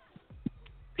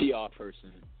PR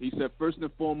person. He said, first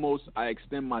and foremost, I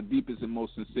extend my deepest and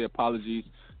most sincere apologies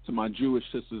to my Jewish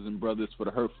sisters and brothers for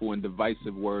the hurtful and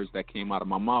divisive words that came out of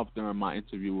my mouth during my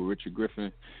interview with Richard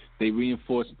Griffin. They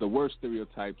reinforced the worst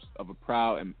stereotypes of a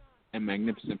proud and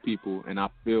magnificent people, and I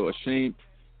feel ashamed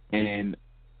and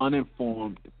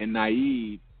uninformed and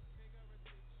naive.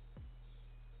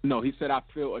 No, he said, I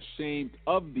feel ashamed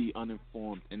of the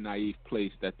uninformed and naive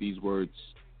place that these words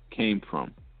came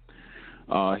from.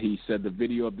 He said the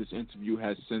video of this interview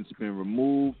has since been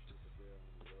removed.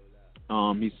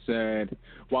 He said,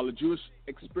 while the Jewish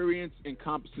experience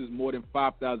encompasses more than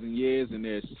 5,000 years and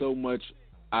there's so much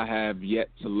I have yet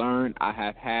to learn, I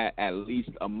have had at least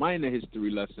a minor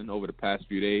history lesson over the past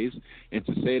few days, and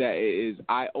to say that it is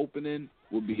eye-opening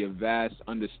would be a vast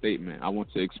understatement. I want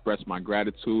to express my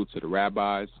gratitude to the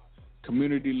rabbis,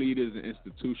 community leaders, and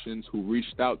institutions who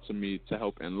reached out to me to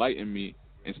help enlighten me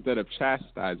instead of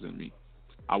chastising me.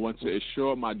 I want to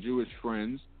assure my Jewish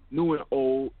friends, new and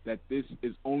old, that this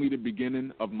is only the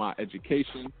beginning of my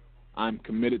education. I'm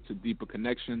committed to deeper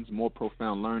connections, more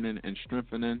profound learning, and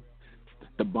strengthening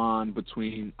the bond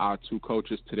between our two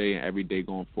cultures today and every day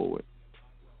going forward.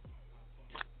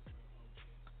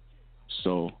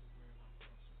 So,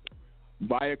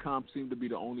 Viacom seemed to be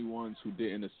the only ones who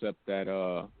didn't accept that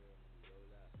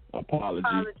apology.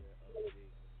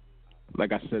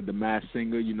 Like I said, the Masked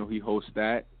Singer, you know, he hosts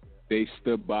that. They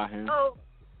stood by him. Oh,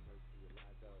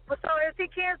 so is he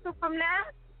canceled from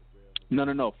that?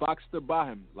 No. Fox stood by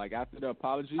him. Like after the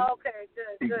apology, okay,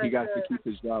 good. He got to keep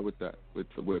his job with that,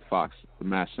 with Fox, the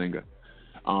Masked Singer.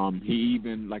 He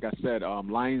even, like I said,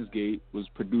 Lionsgate was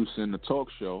producing a talk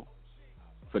show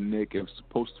for Nick. It was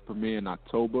supposed to premiere in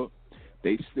October.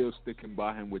 They still sticking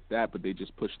by him with that, but they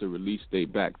just pushed the release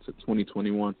date back to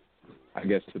 2021. I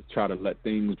guess to try to let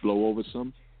things blow over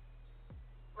some.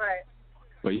 Right.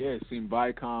 But yeah, it seemed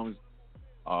Viacom's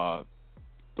the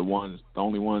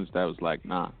only ones that was like,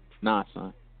 nah,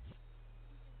 son.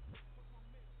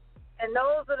 And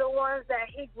those are the ones that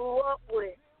he grew up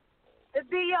with. It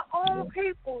be your own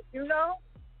people, you know?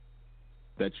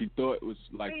 That you thought was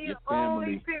like be your family.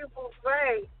 Only people,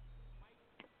 right.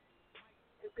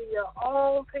 It be your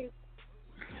own people.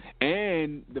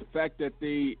 And the fact that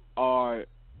they are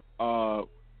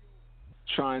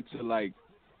trying to like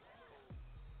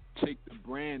take the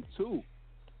brand too.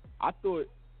 I thought,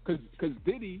 cause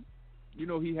Diddy, you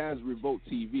know, he has Revolt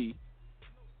TV,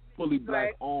 fully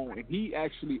black owned, and he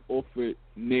actually offered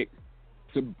Nick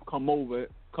to come over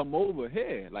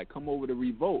here, like come over to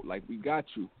Revolt, like we got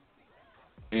you.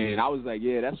 And I was like,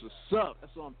 yeah, that's what's up.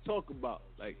 That's what I'm talking about.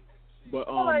 Like, but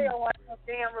I don't watch no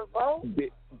damn Revolt.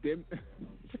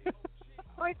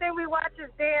 Only thing we watch is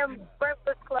damn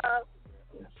Breakfast Club,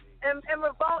 and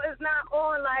Revolt is not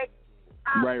on like.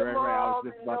 Right.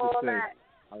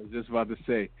 I was just about to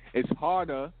say it's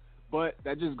harder, but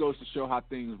that just goes to show how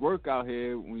things work out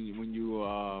here. When you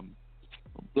a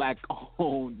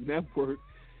black-owned network,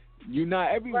 you're not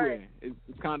everywhere. Right.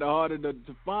 It's kind of harder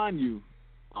to find you.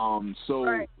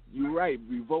 So you're right.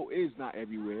 Revolt is not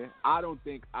everywhere. I don't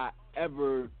think I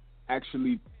ever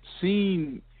actually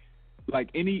seen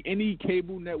like any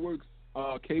cable networks,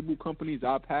 cable companies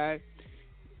I've had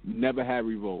never had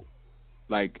Revolt.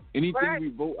 Like, anything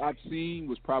Revolt I've seen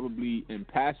was probably in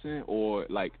passing or,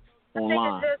 like, online.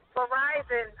 I think it's just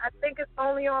Verizon. I think it's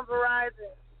only on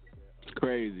Verizon. It's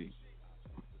crazy.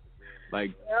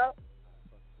 Like,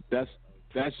 that's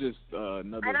just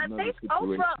another and I think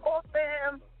situation. Oprah offered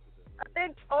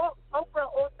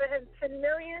him $10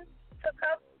 million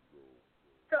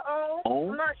to own.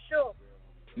 I'm not sure.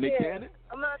 Nick Cannon?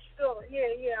 I'm not sure.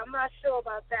 Yeah, I'm not sure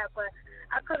about that, but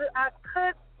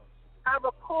I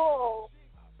recall,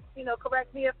 you know,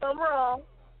 correct me if I'm wrong,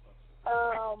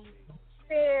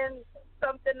 seeing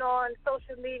something on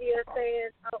social media saying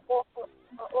an offer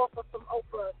from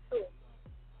Oprah too.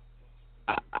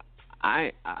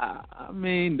 I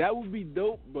mean, that would be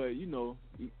dope, but you know,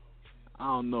 I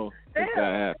don't know.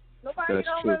 Nobody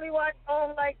don't really watch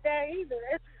on like that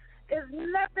either. It's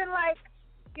nothing like,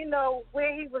 you know,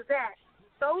 where he was at.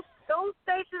 Those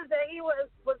stations that he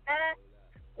was at,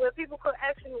 where people could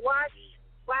actually watch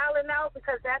Wildin' Out,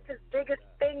 because that's his biggest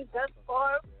thing thus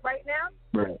far right now.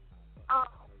 Right.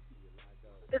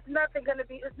 it's not gonna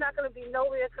be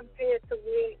nowhere compared to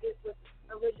where it was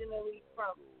originally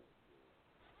from.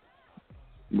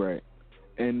 Right.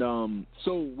 And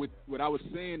so what I was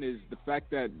saying is the fact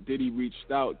that Diddy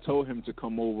reached out, told him to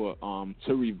come over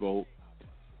to Revolt.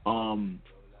 I'm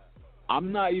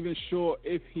not even sure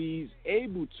if he's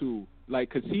able to, like,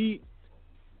 cause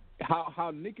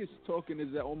how Nick is talking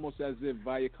is that almost as if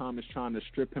Viacom is trying to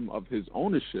strip him of his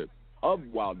ownership of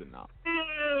Wild 'N Out,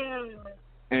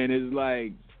 and it's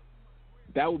like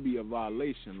that would be a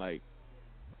violation, like.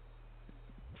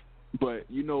 But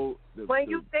when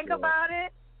you think about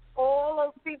it, all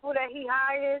those people that he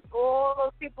hired, all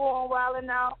those people on Wild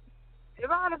 'N Out,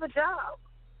 they're out of a job.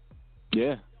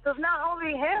 Yeah. So it's not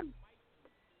only him;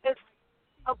 it's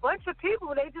a bunch of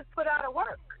people they just put out of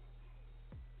work.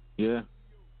 Yeah.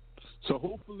 So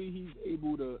hopefully he's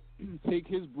able to take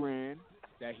his brand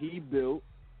that he built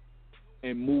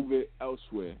and move it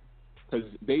elsewhere,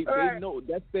 because they know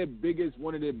that's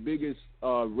one of their biggest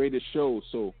rated shows.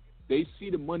 So they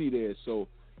see the money there. So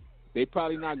they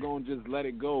probably not gonna just let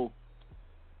it go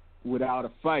without a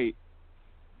fight.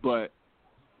 But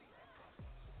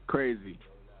crazy.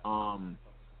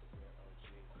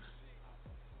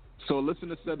 So a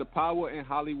listener said the power in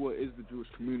Hollywood is the Jewish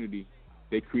community.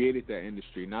 They created that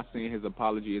industry. Not saying his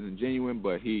apology isn't genuine,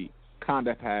 but he kind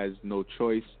of has no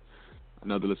choice.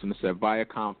 Another listener said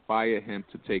Viacom fired him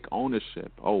to take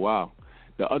ownership. Oh, wow.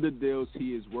 The other deals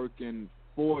he is working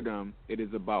for them, it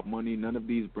is about money. None of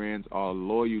these brands are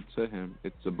loyal to him.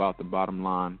 It's about the bottom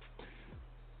line.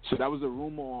 So that was a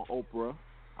rumor on Oprah.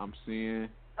 I'm seeing.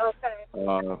 Okay.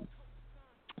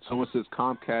 Someone says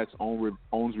Comcast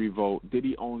owns Revolt.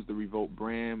 Diddy owns the Revolt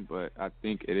brand, but I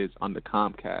think it is under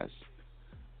Comcast.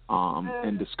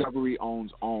 And Discovery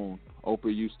owns OWN.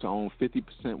 Oprah used to own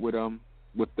 50% with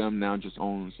them, now just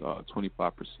owns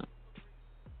 25%.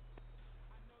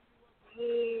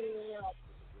 Yeah.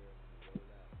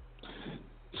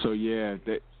 So yeah,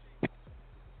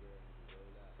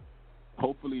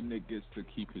 hopefully Nick gets to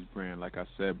keep his brand, like I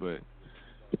said, but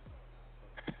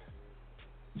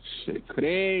shit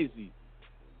crazy.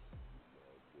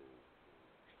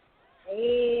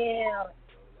 Yeah.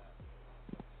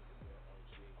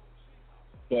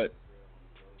 But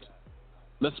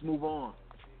let's move on.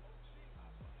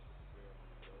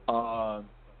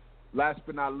 Last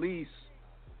but not least,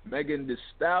 Megan Thee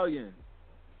Stallion.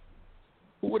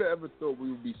 Who would have ever thought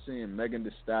we would be seeing Megan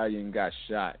Thee Stallion got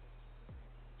shot?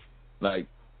 Like,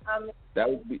 that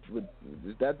would be.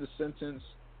 Is that the sentence?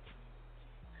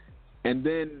 And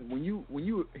then when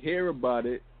you hear about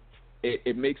it,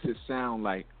 it makes it sound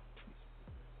like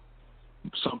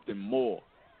something more.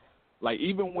 Like,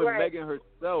 even when Megan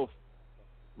herself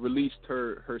released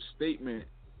her statement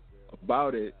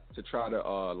about it to try to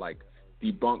like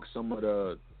debunk some of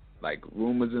the like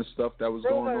rumors and stuff that was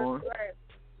going on,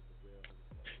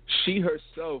 she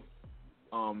herself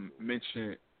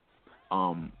mentioned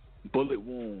bullet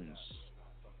wounds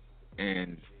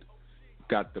and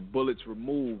got the bullets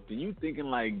removed, and you thinking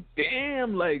like,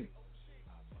 damn, like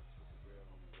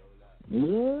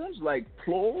wounds, like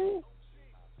plural,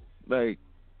 like.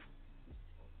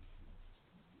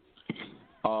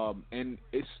 And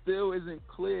it still isn't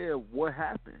clear what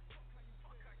happened.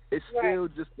 It's still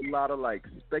just a lot of like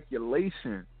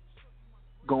speculation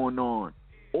going on.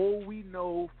 All we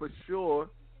know for sure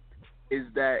is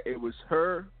that it was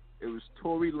her, it was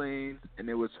Tory Lanez, and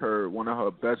it was one of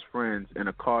her best friends in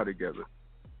a car together.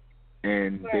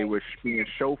 And they were being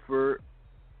chauffeured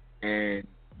and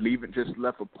just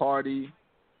left a party.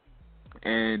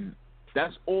 And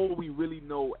that's all we really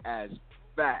know as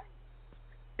fact.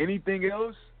 Anything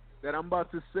else that I'm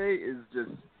about to say is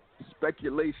just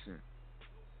speculation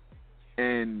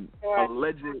and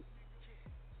alleged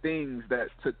things that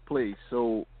took place.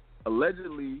 So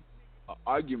allegedly, an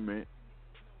argument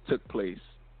took place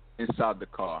inside the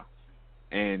car,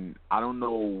 and I don't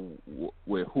know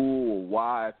with who or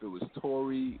why. If it was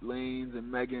Tory Lanez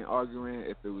and Megan arguing,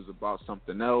 if it was about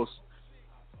something else.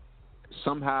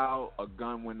 Somehow a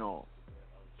gun went off,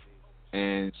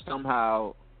 and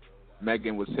somehow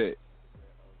Megan was hit.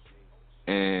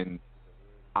 And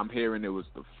I'm hearing it was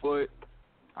the foot.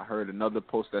 I heard another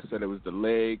post that said it was the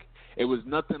leg. It was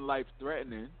nothing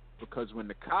life-threatening, because when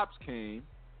the cops came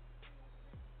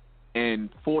and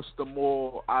forced them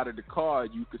all out of the car,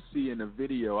 you could see in the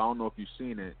video, I don't know if you've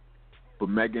seen it, but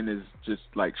Megan is just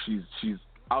like, she's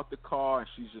out the car and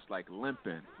she's just like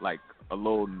limping, like a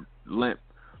little limp,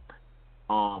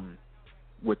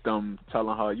 with them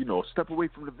telling her, step away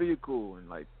from the vehicle and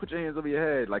like put your hands over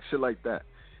your head, like shit like that.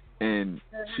 And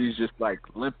she's just like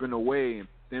limping away, and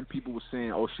then people were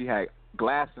saying, oh, she had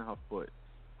glass in her foot.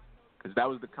 because that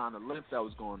was the kind of limp that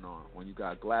was going on when you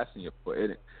got glass in your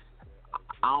foot.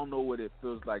 I don't know what it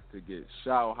feels like to get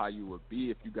shot or how you would be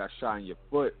if you got shot in your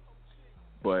foot,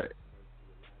 but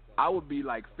I would be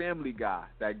like Family Guy.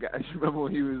 That guy, you remember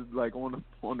when he was like on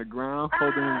the ground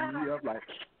holding his knee up like?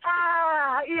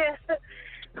 Yeah.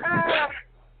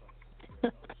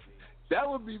 That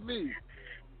would be me.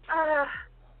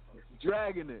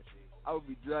 Dragging it. I would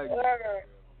be dragging it.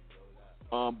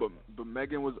 But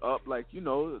Megan was up like, the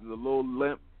little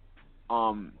limp.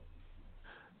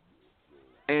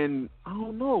 And I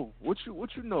don't know. What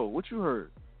you know? What you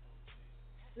heard?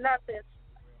 Nothing.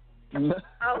 I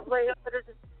was waiting for this.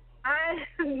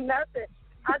 Nothing.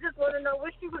 I just want to know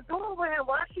what she was doing with him.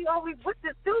 Why she always with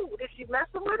this dude? Is she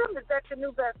messing with him? Is that your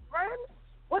new best friend?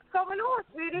 What's going on,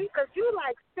 sweetie? Because you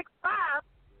like 6'5",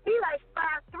 he like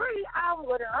 5'3". I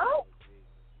would have hoped.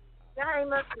 Y'all ain't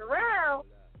messing around.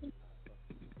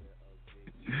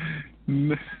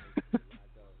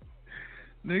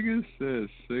 Nigga said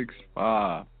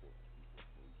 6'5".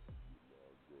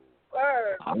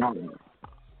 Word.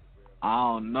 I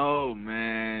don't know,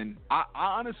 man. I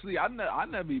honestly, I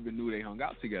never even knew they hung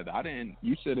out together. I didn't.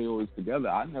 You said they always together.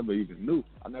 I never even knew.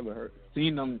 I never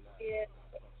seen them. Yeah.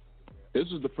 This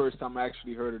was the first time I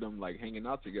actually heard of them like hanging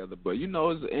out together. But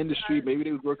it's the industry. Maybe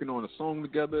they was working on a song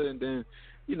together, and then,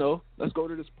 let's go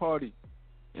to this party,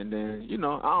 and then I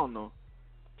don't know.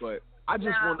 But I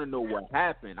just want to know what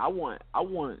happened. I want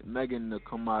Megan to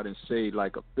come out and say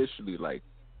like officially like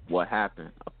what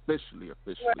happened officially.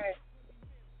 Right.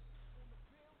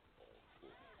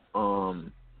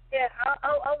 Yeah,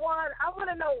 I want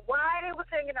to know why they was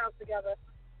hanging out together,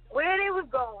 where they was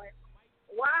going,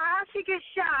 how she get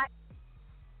shot.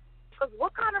 Because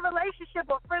what kind of relationship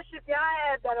or friendship y'all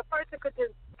had that a person could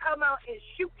just come out and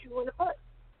shoot you in the foot?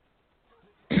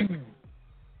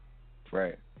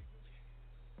 Right.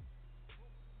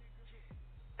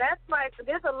 That's like,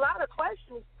 there's a lot of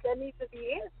questions that need to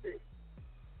be answered.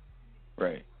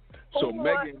 Right. Who, So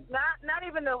Megan, not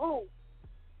even the who.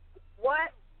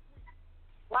 What?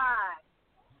 Why?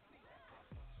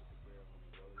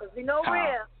 Because we know how.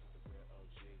 where.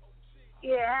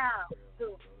 Yeah, how.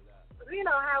 Too.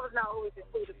 How is not always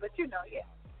included, but yeah.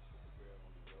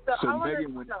 So I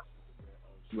Megan,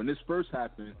 when this first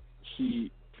happened,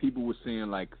 people were saying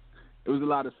like, it was a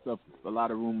lot of stuff, a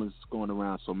lot of rumors going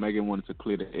around. So Megan wanted to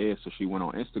clear the air, so she went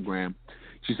on Instagram.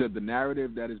 She said the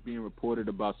narrative that is being reported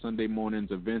about Sunday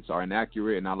morning's events are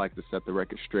inaccurate, and I'd like to set the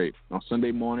record straight. On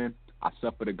Sunday morning, I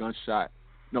suffered gunshot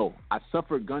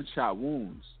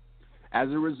wounds as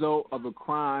a result of a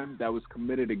crime that was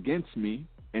committed against me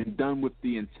and done with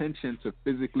the intention to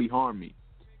physically harm me.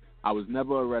 I was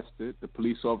never arrested. The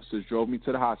police officers drove me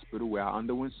to the hospital where I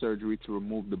underwent surgery to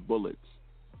remove the bullets.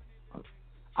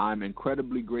 I'm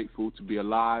incredibly grateful to be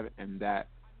alive and that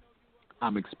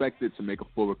I'm expected to make a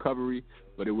full recovery,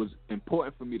 but it was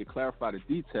important for me to clarify the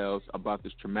details about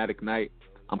this traumatic night.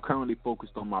 I'm currently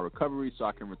focused on my recovery so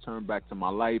I can return back to my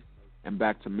life and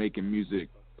back to making music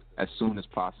as soon as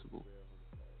possible.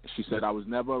 She said, I was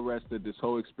never arrested. This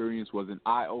whole experience was an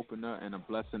eye-opener and a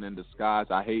blessing in disguise.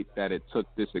 I hate that it took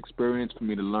this experience for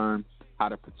me to learn how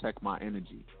to protect my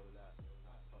energy.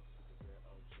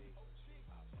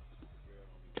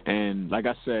 And like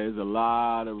I said, there's a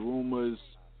lot of rumors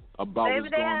about maybe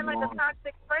what's they going had like on. a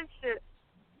toxic friendship.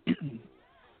 Should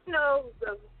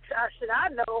I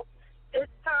know?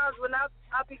 It's times when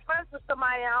I'll be friends with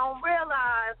somebody, I don't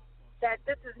realize that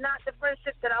this is not the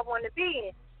friendship that I want to be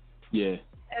in. Yeah.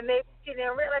 And maybe she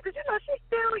didn't realize, because she's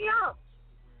still young.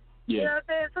 Yeah. You know what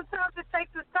I'm saying? Sometimes it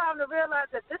takes us time to realize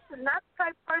that this is not the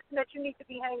type of person that you need to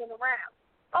be hanging around.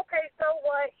 Okay, so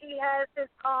what? He has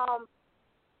his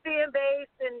fan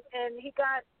base and he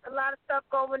got a lot of stuff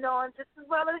going on just as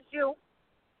well as you.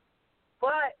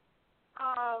 But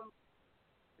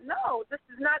no, this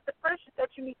is not the friendship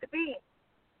that you need to be in.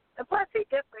 And plus, he's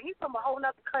different. He's from a whole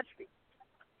other country.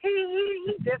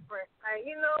 He's different, right?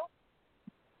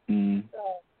 Mm.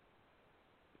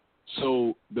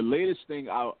 So the latest thing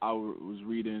I was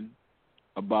reading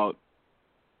about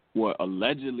what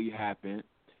allegedly happened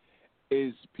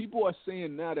is people are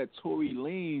saying now that Tory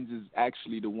Lanez is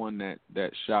actually the one that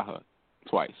shot her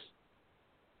twice.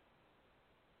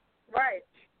 Right.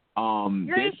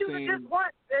 They're she was saying, just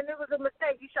once, and it was a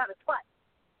mistake. You shot her twice.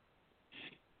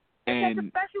 And it's a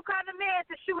special kind of man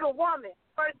to shoot a woman.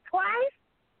 First twice?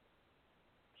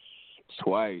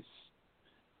 Twice.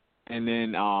 And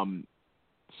then,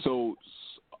 so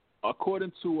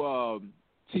according to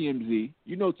TMZ,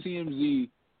 TMZ,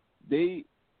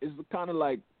 it's kind of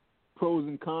like pros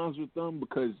and cons with them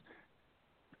because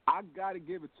I got to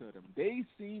give it to them. They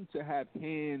seem to have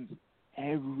hands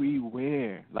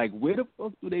everywhere. Like, where the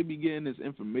fuck do they be getting this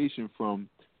information from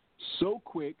so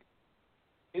quick?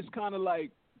 It's kind of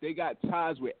like they got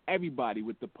ties with everybody,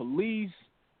 with the police,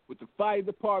 with the fire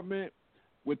department,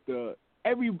 with the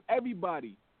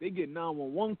everybody. They get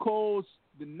 911 calls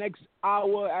the next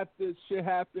hour after shit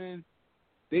happens.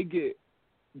 They get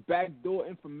backdoor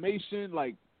information.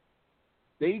 Like,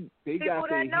 they people got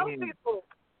their hands people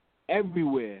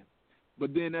everywhere.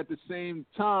 But then at the same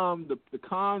time, the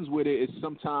cons with it is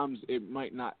sometimes it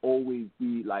might not always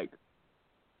be, like,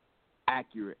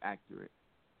 accurate.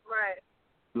 Right.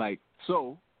 Like,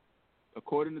 so,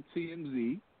 according to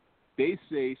TMZ, they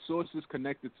say sources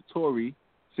connected to Tory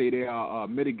say there are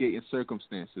mitigating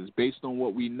circumstances. Based on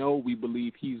what we know, we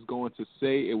believe he's going to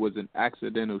say it was an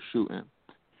accidental shooting.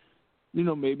 You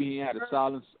know, maybe he had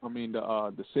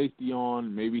the safety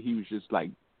on. Maybe he was just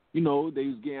like, you know, they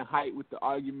was getting hyped with the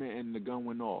argument and the gun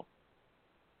went off.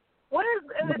 What is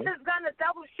this gun a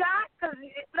double shot? Because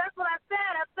that's what I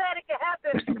said. I said it could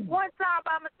happen one time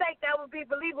by mistake. That would be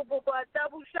believable. But a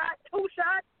double shot, 2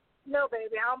 shots? No,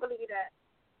 baby, I don't believe that.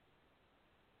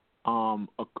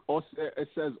 Also, it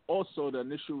says also the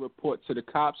initial report to the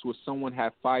cops was someone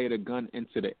had fired a gun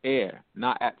into the air,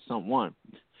 not at someone.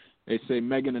 They say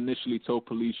Megan initially told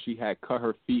police she had cut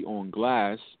her feet on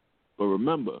glass, but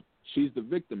remember, she's the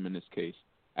victim in this case,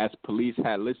 as police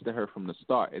had listed her from the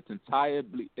start. It's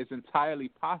entirely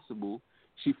possible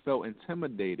she felt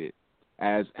intimidated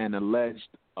as an alleged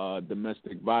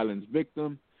domestic violence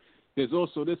victim. There's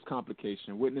also this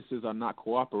complication. Witnesses are not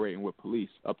cooperating with police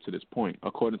up to this point.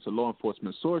 According to law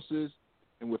enforcement sources,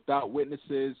 and without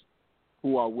witnesses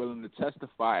who are willing to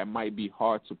testify, it might be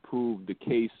hard to prove the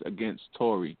case against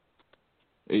Tory.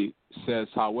 It says,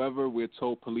 however, we're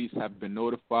told police have been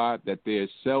notified that there's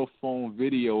cell phone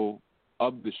video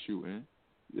of the shooting.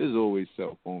 There's always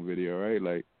cell phone video, right?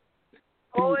 Like,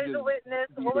 always a witness,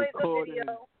 always a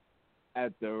video.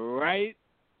 At the right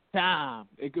time.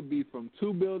 It could be from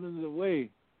 2 buildings away.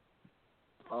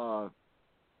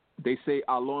 They say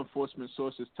our law enforcement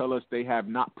sources tell us they have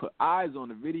not put eyes on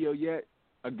the video yet.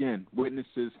 Again,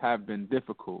 witnesses have been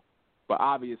difficult. But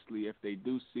obviously, if they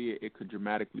do see it, it could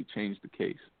dramatically change the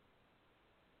case.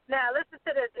 Now, listen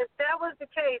to this. If that was the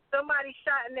case, somebody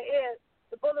shot in the air,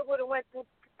 the bullet would have went through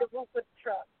the roof of the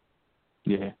truck.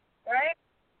 Yeah. Right?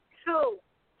 2,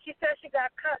 she said she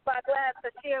got cut by glass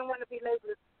because she didn't want to be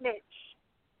labeled a snitch.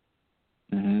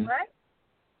 Mm-hmm. Right?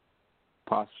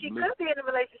 Possibly. She could be in a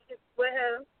relationship with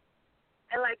him,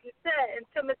 and like you said,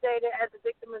 intimidated as a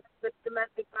victim of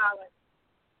domestic violence.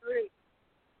 3.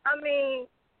 I mean,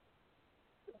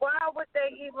 why would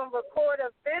they even record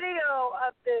a video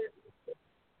of this?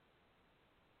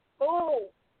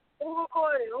 Who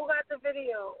recorded? Who got the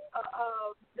video?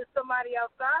 Did somebody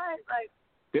outside? Like,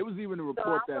 there was even a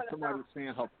report that somebody was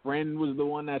saying her friend was the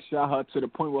one that shot her, to the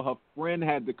point where her friend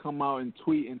had to come out and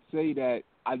tweet and say that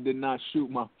I did not shoot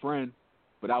my friend,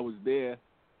 but I was there.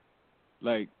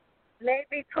 Like,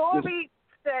 maybe Tory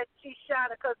said she shot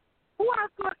her, because who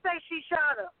else going to say she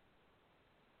shot her?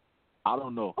 I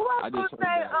don't know. Who else going to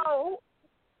say,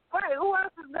 right, who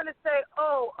else is going to say,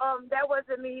 that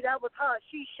wasn't me, that was her,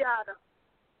 she shot her?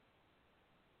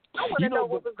 I want to know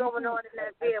what was going on in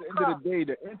that damn car. At the end of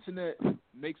the day, the internet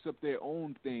makes up their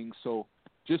own thing, so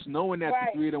just knowing that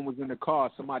the 3 of them was in the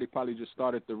car, somebody probably just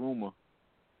started the rumor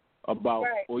about,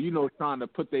 or, you know, trying to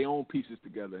put their own pieces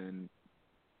together, and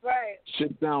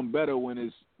shit sound better when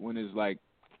it's like,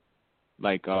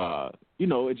 you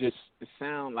know, it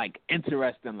sound like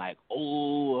interesting, like,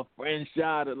 a friend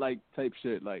shot her, like, type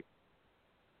shit, like.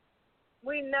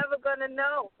 We never gonna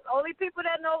know. Only people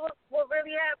that know what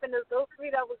really happened is those 3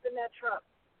 that was in that truck.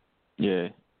 Yeah.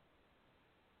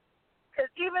 Because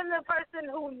even the person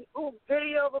who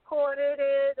video recorded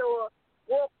it or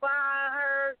walked by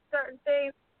her certain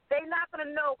things, they're not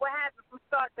gonna know what happened from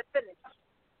start to finish.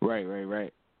 Right.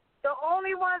 The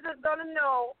only ones that's gonna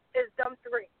know is them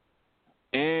 3.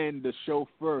 And the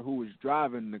chauffeur who was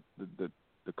driving the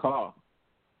car.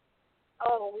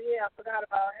 Oh yeah, I forgot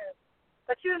about him.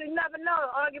 But you never know.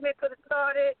 The argument could have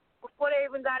started before they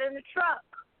even got in the truck.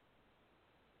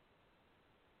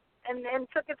 And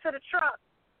took it to the truck.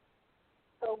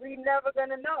 So we never going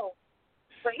to know.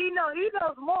 But he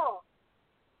knows more.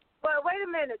 But wait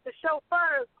a minute. The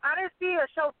chauffeur, I didn't see a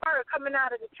chauffeur coming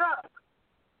out of the truck.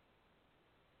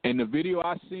 In the video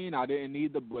I seen, I didn't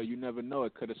either, but you never know.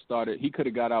 It could have started. He could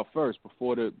have got out first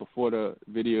before the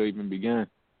video even began.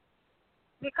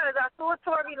 Because I saw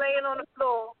Tory laying on the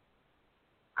floor.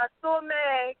 I saw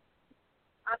Meg,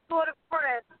 I saw the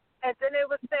friend, and then it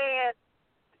was saying,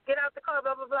 get out the car,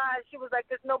 blah, blah, blah, and she was like,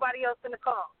 there's nobody else in the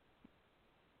car.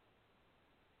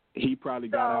 He probably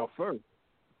got out first.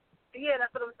 Yeah,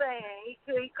 that's what I'm saying.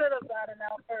 He could have gotten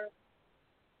out first.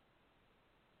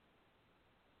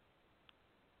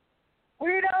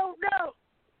 We don't know.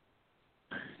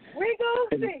 We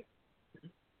gonna see.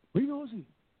 We gonna see.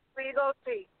 We gonna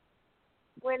see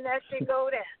when that shit go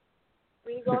down.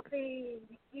 We gonna see.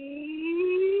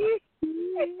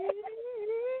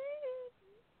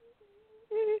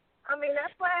 I mean,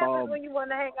 that's what happens when you want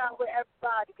to hang out with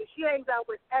everybody, because she hangs out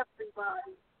with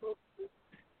everybody.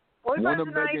 Only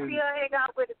person I see her hang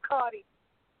out with is Cardi.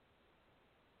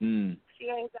 She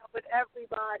hangs out with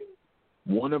everybody.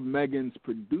 One of Megan's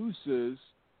producers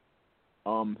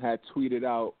had tweeted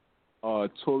out,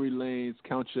 Tory Lanez,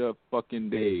 count your fucking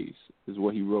days, is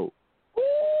what he wrote.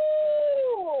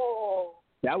 Ooh.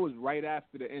 That was right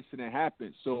after the incident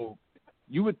happened. So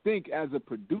you would think as a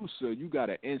producer, you got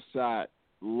an inside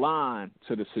line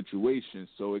to the situation.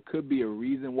 So it could be a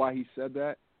reason why he said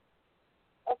that.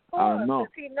 Of course, I don't know.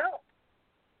 He knows.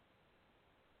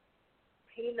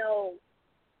 He knows.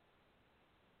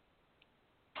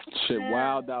 Shit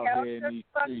wild out here in these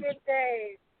streets.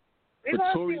 We're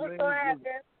going to see what's going to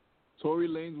happen. Tory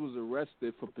Lanez was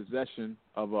arrested for possession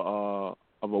of a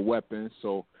weapon.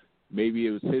 So maybe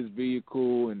it was his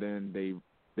vehicle, and then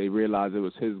they realized it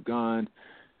was his gun,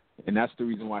 and that's the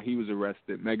reason why he was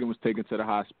arrested. Megan was taken to the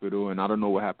hospital, and I don't know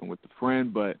what happened with the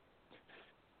friend, but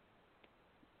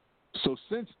so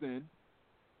since then,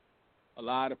 a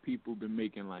lot of people have been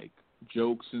making like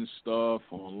jokes and stuff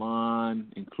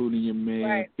online, including your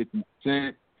man 50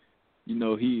 Cent. You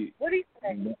know, what do you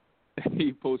say?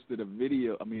 He posted a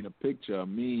picture, a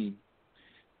meme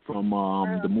from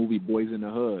the movie Boys in the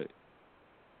Hood.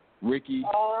 Ricky,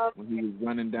 when he was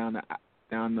running down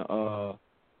the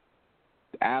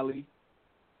alley,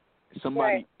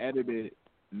 somebody edited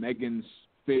Megan's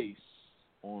face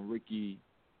on Ricky's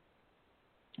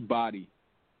body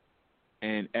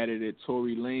and edited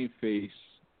Tory Lanez face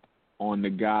on the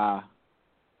guy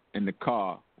in the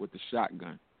car with the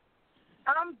shotgun.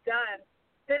 I'm done.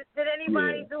 Did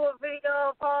anybody do a video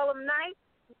of Harlem Nights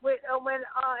with when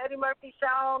Eddie Murphy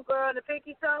shot on girl in the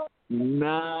pinky toe?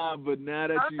 Nah, but now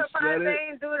that you said it, I'm surprised they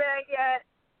didn't do that yet.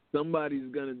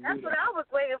 Somebody's gonna do that. That's what I was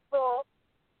waiting for.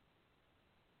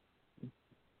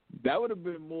 That would have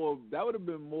been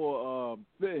more.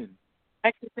 Thin. I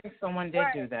actually think someone did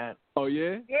do that. Oh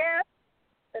yeah. Yeah.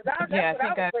 I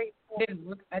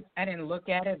didn't look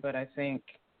at it, but I think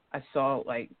I saw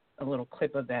like a little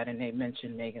clip of that, and they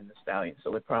mentioned Megan Thee Stallion,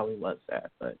 so it probably was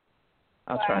that. But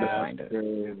I'll try to find it.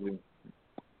 Crazy.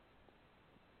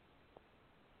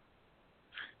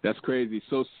 That's crazy.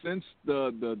 So since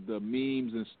the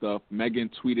memes and stuff, Megan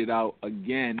tweeted out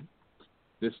again.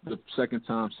 This is the second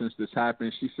time since this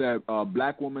happened. She said,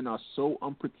 "Black women are so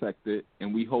unprotected,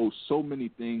 and we hold so many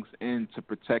things in to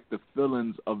protect the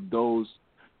feelings of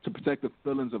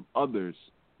others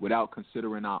without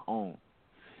considering our own.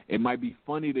 It might be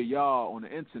funny to y'all on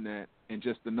the internet and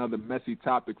just another messy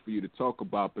topic for you to talk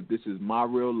about, but this is my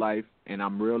real life, and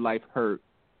I'm real life hurt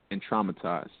and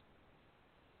traumatized."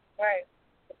 Right.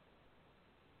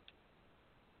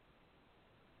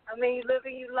 I mean, you live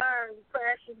and you learn, you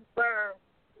crash and you burn.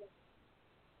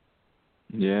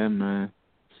 Yeah, man.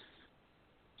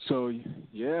 So,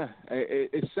 yeah,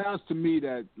 it sounds to me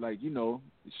that, like, you know,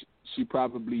 she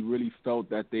probably really felt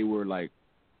that they were, like,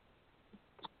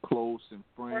 close and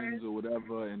friends or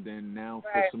whatever, and then now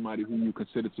for somebody who you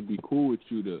consider to be cool with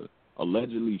you to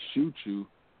allegedly shoot you,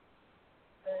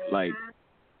 like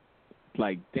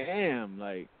damn,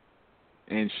 like,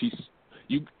 and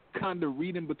you kind of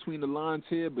reading between the lines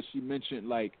here, but she mentioned,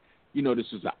 like, you know,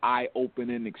 this was an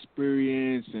eye-opening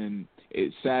experience, and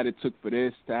it's sad it took for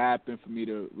this to happen for me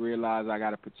to realize I got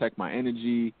to protect my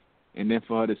energy, and then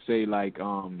for her to say, like,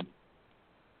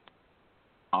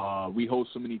 we hold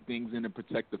so many things in to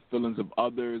protect the feelings of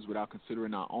others without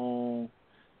considering our own.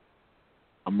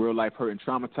 I'm real life hurt and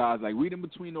traumatized. Like, reading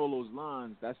between all those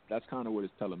lines, that's kind of what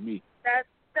it's telling me. That's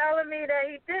telling me that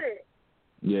he did it.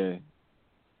 Yeah.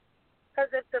 Because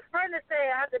if the friend is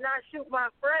saying, I did not shoot my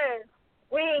friend,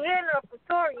 we ain't hearing her from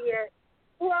Tory yet,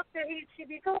 who else did she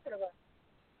be talking about?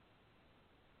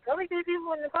 Only two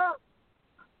people in the car.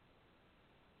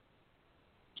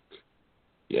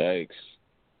 Yikes.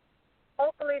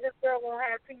 Hopefully this girl won't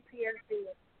have PTSD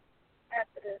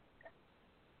after this.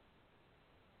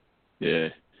 Yeah.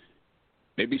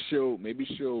 Maybe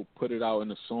she'll put it out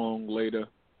in a song later,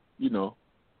 you know.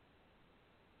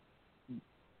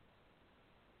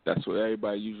 That's what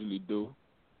everybody usually do.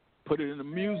 Put it in the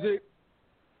music,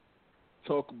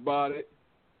 talk about it.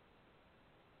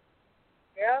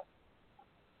 Yep.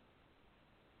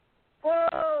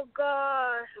 Oh,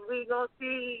 gosh, we gonna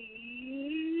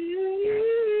see.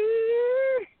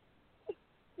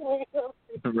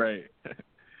 Right.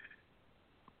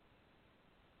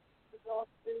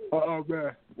 Oh,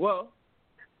 man. Well,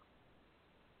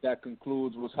 that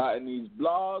concludes what's hot in these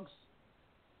blogs.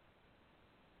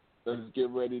 Let's get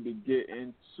ready to get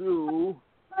into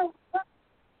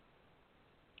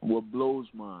what blows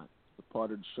mine. The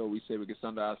part of the show we say we get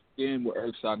under our skin, what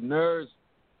irks our nerves.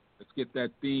 Let's get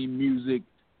that theme music.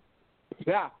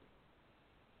 Yeah.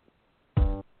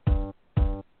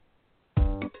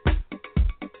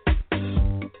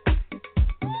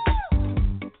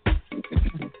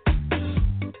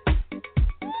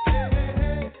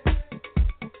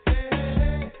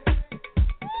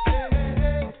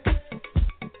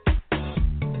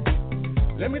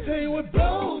 Let me tell you what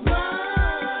blows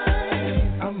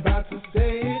mine. I'm about to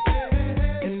say it,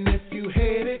 and if you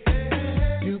hate it,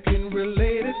 you can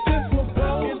relate it. This what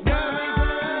blows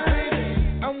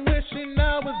mine. I'm wishing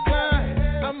I was blind.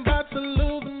 I'm about to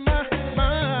lose my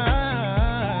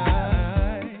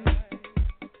mind.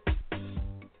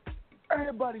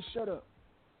 Everybody shut up.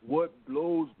 What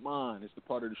blows mine? It's the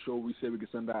part of the show we say we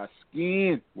get under our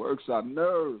skin, works our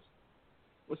nerves.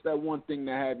 What's that one thing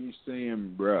that have you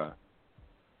saying, bruh?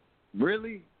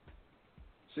 Really?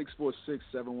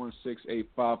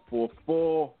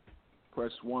 646-716-8544.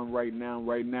 Press 1 right now.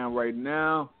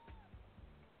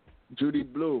 Judy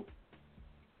Blue.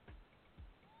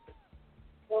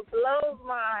 What blows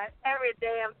mine, every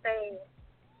damn thing.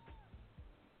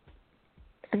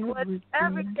 Every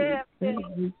damn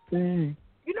thing.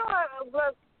 You know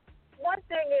what? One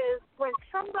thing is when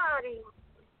somebody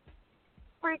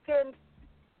freaking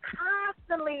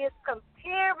constantly is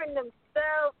comparing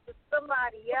themselves to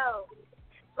somebody else.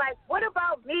 Like, what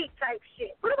about me type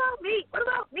shit? What about me? What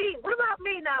about me? What about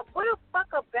me? Now, what the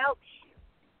fuck about you?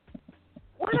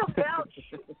 What about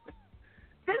you?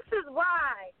 This is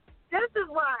why.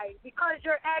 Because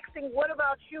you're asking what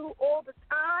about you all the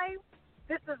time,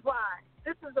 this is why.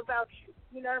 This is about you.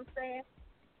 You know what I'm saying?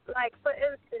 Like, for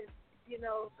instance, you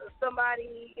know,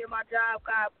 somebody in my job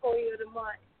got employee of the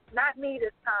month. Not me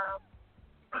this time.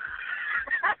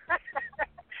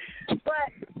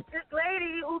 But this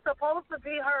lady who's supposed to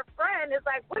be her friend is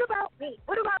like, what about me?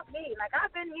 What about me? Like,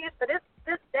 I've been here for this,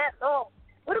 that long.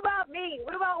 What about me?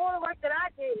 What about all the work that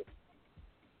I did?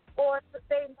 Or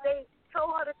they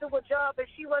told her to do a job and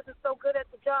she wasn't so good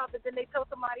at the job, and then they told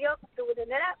somebody else to do it,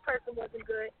 and then that person wasn't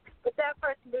good, but that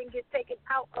person didn't get taken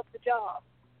out of the job.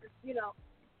 You know.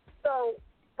 So,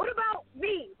 what about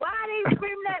me? Why are they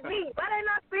screaming at me? Why are they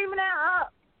not screaming at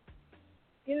her?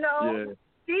 You know,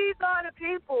 These are the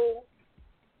people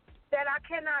that I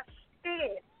cannot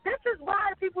stand. This is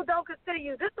why people don't consider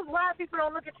you. This is why people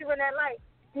don't look at you in that light,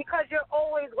 because you're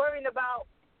always worrying about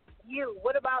you.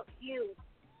 What about you?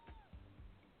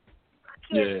 I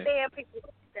can't stand people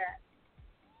like that.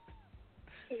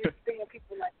 Can't stand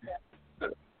people like that.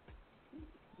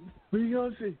 What are you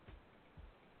going to see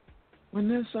when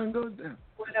that sun goes down?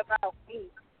 What about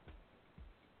me?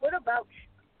 What about you?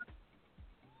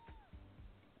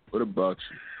 What about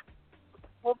you?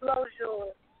 What blows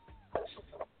yours?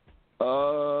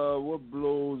 What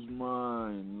blows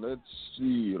mine? Let's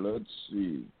see.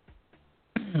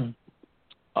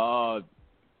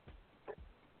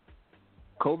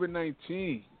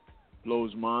 COVID-19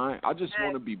 blows mine. I just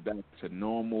want to be back to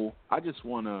normal. I just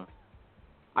want to,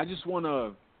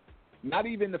 not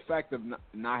even the fact of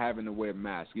not having to wear a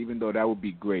mask, even though that would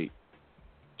be great.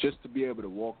 Just to be able to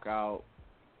walk out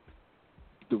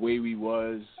the way we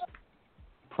was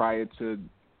prior to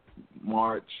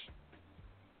March,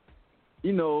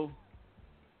 you know,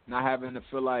 not having to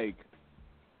feel like,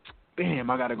 damn,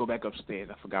 I gotta go back upstairs.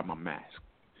 I forgot my mask.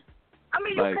 I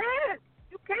mean,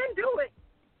 you can do it.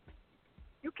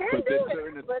 You can but do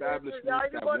there's it. certain establishments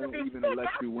that won't even let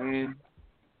you in.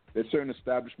 There's certain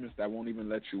establishments that won't even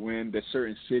let you in. There's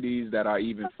certain cities that are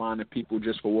even finding people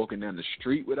just for walking down the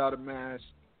street without a mask.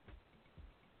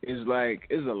 It's a lot.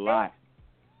 It's a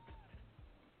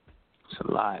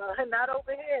lot. Not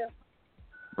over here.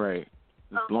 Right.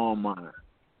 It's blowing mine.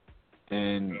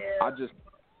 And I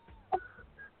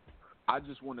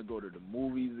just want to go to the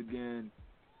movies again.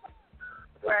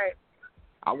 Right.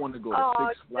 I want to go to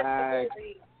Six Flags.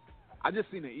 I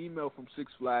just seen an email from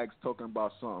Six Flags talking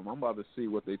about something. I'm about to see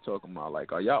what they talking about.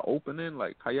 Like, are y'all opening?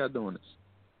 Like, how y'all doing this?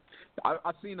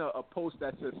 I seen a post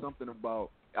that said something about,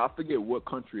 I forget what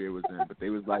country it was in, but they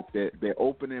was like they're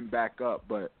opening back up,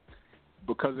 but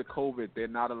because of COVID, they're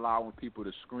not allowing people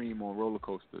to scream on roller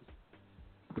coasters.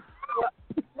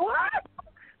 What?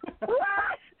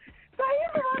 What? So you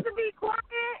supposed to be quiet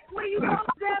when you go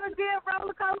down a damn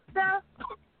roller coaster?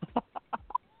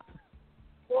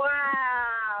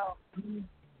 Wow.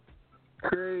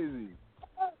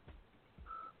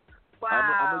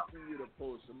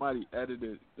 somebody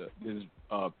edited his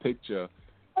picture.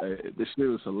 This shit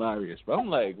was hilarious. But I'm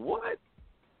like, what?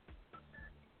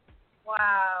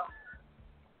 Wow.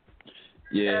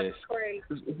 Yeah. That's crazy.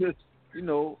 It's just, you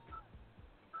know,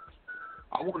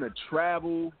 I want to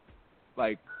travel.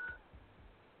 Like,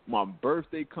 my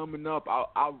birthday coming up,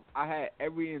 I had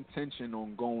every intention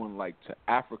on going, like, to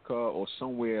Africa or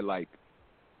somewhere, like,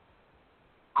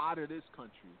 out of this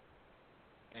country.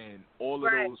 And all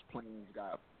of those plans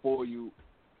got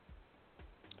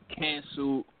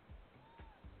canceled.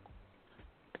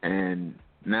 And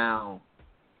now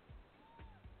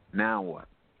what?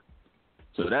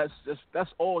 So that's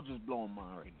all just blowing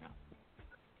mine right now.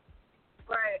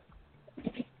 Right.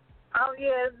 Oh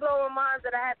yeah, it's blowing mine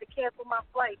that I had to cancel my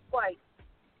flight twice.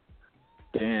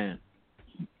 Damn.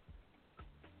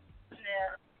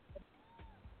 Yeah.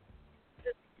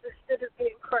 This shit is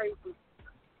getting crazy.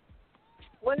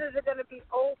 When is it gonna be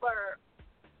over?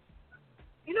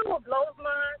 You know what blows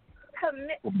mine?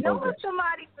 Knowing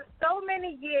somebody for so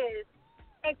many years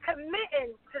and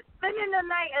committing to spending the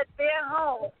night at their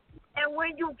home, and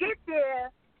when you get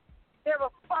there, they're a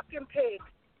fucking pig.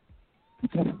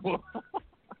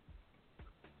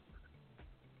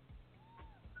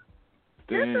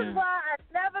 This is why I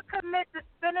never commit to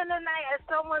spending the night at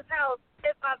someone's house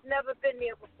if I've never been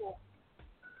there before.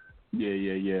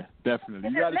 Yeah.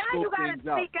 Definitely. You gotta now you gotta things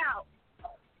speak out.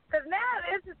 Because now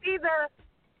it's either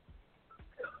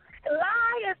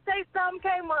lie and say something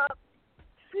came up,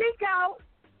 sneak out,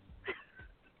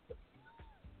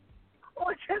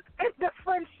 or just end the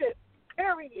friendship,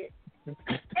 period.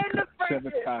 End the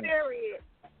friendship, period.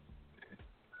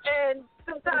 And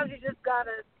sometimes you just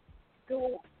gotta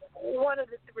do one of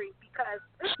the three because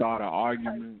start an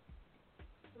argument.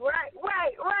 Right.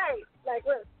 Like,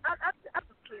 look, I just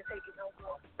can't take it no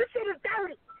more. This shit is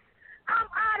dirty. I'm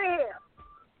out of here.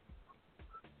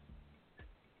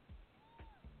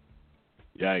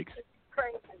 Yikes. It's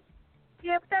crazy.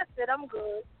 Yeah, but that's it. I'm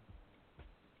good.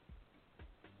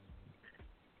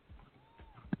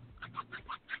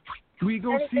 We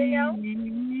go Anything see. else?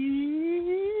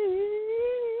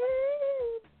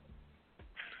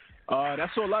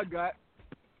 That's all I got.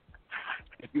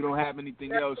 If you don't have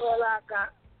anything else, that's all I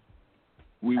got.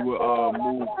 We will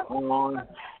move on.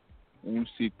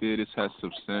 AMC Theaters has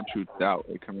substantial doubt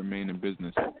it can remain in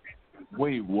business.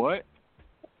 Wait, what?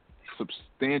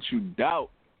 Substantial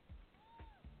doubt?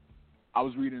 I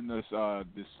was reading this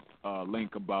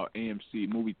link about AMC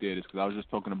movie theaters because I was just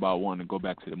talking about wanting to go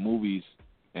back to the movies,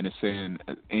 and it's saying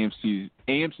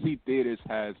AMC Theaters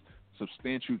has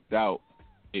substantial doubt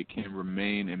it can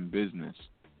remain in business.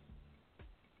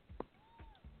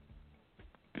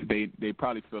 They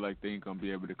probably feel like they ain't gonna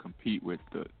be able to compete with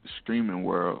the streaming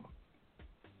world.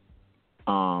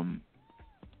 I'm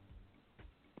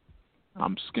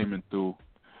skimming through,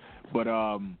 but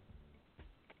I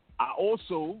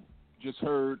also just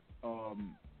heard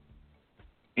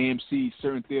AMC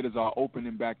certain theaters are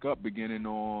opening back up beginning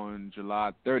on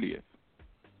July 30th,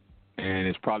 and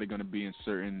it's probably going to be in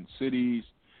certain cities,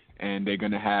 and they're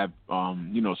going to have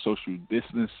social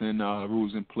distancing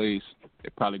rules in place.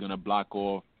 They're probably going to block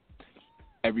off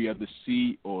every other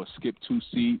seat or skip 2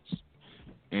 seats,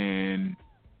 and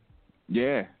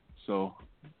yeah, so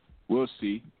we'll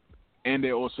see. And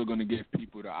they're also going to give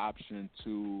people the option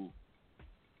to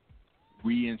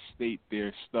reinstate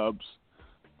their Stubs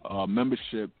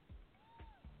membership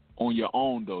on your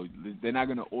own, though. They're not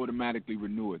going to automatically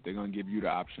renew it. They're going to give you the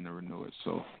option to renew it.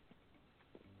 So,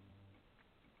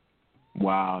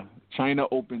 wow. China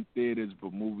opened theaters,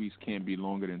 but movies can't be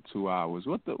longer than 2 hours.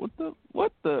 What does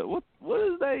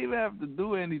that even have to do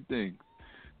with anything?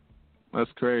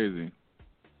 That's crazy.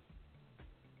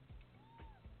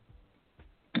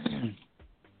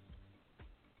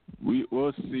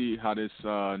 We'll see how this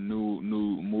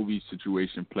new movie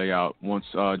situation play out once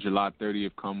July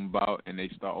 30th come about and they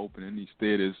start opening these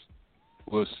theaters.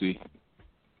 We'll see.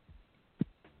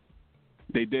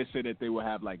 They did say that they will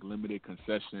have like limited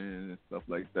concessions and stuff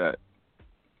like that,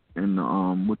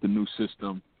 and with the new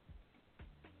system.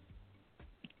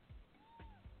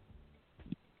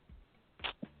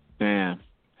 Damn,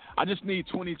 I just need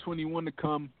 2021 to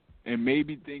come, and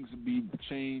maybe things will be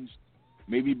changed.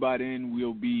 Maybe by then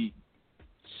we'll be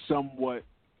somewhat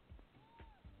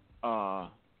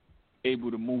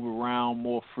able to move around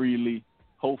more freely,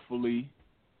 hopefully.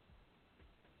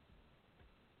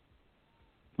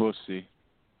 We'll see.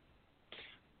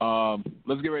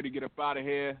 Let's get ready to get up out of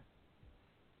here.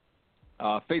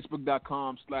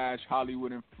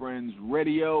 Facebook.com/Hollywood and Friends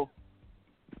Radio.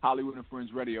 Hollywood and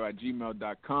Friends Radio at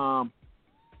gmail.com.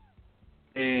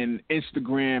 And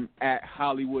Instagram at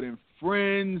Hollywood and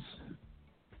Friends.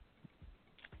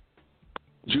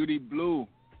 Judy Blue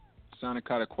sounded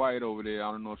kind of quiet over there.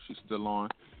 I don't know if she's still on.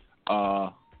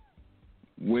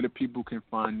 Where the people can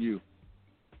find you?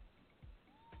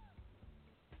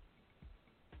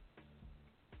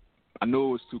 I know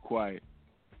it was too quiet.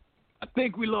 I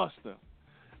think we lost her.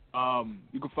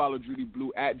 You can follow Judy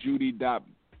Blue at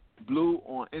judy.blue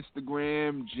on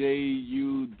Instagram,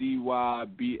 JUDYBLU.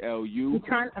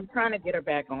 I'm trying to get her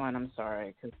back on. I'm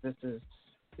sorry, because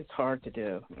it's hard to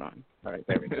do. Hold on. All right,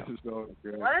 there we go.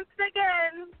 Once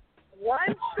again,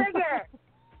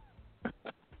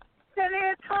 sitting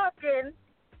here talking.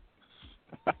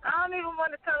 I don't even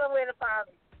want to tell them where to find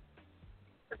me.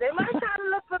 But they might try to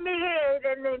look for me here,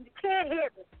 and then you can't hear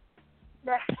me.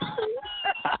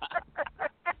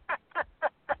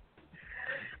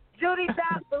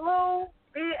 Judy.Blue,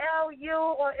 BLU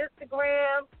on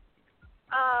Instagram,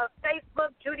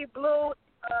 Facebook, Judy Blue,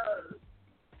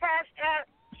 Cash App,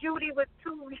 Judy with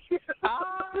 2 U's.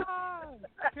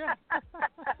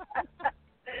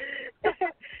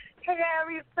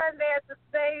 Every Sunday at the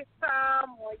same time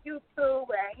on YouTube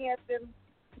at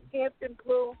Hampton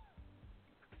Blue.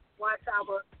 Watch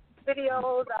our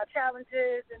videos, our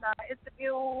challenges, and our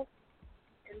interviews,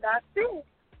 and that's it.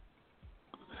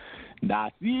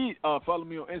 That's it. Follow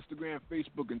me on Instagram,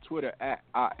 Facebook, and Twitter at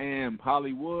I Am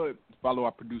Hollywood. Follow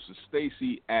our producer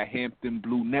Stacy at Hampton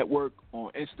Blue Network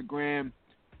on Instagram.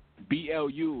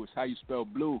 BLU is how you spell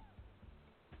blue.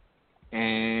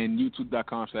 And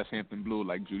YouTube.com/Hampton Blue,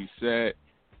 like Judy said.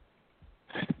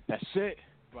 That's it.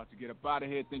 About to get up out of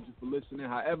here. Thank you for listening.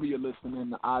 However you're listening,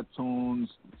 the iTunes,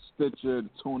 Stitcher, the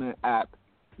TuneIn app,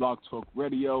 Blog Talk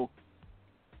Radio.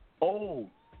 Oh,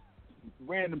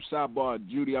 random sidebar,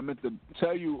 Judy. I meant to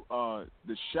tell you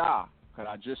the Shah, because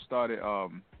I just started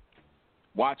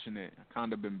watching it. I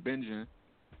kind of been binging.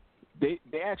 They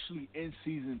actually in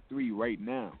season 3 right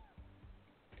now.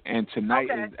 And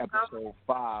tonight is episode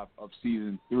 5 of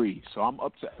season 3. So I'm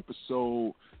up to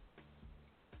episode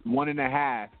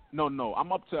 1.5. No,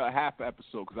 I'm up to a half an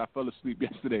episode because I fell asleep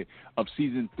yesterday of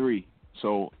season 3.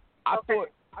 So I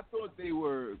thought they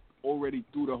were already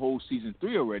through the whole season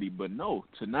 3 already, but no,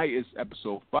 tonight is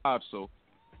episode 5. So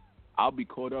I'll be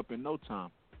caught up in no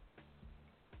time.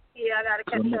 Yeah, I gotta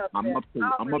catch up. I'm up to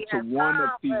 1 of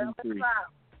season 3.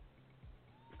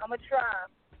 I'm gonna try.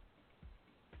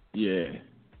 Yeah.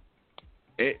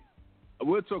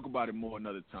 We'll talk about it more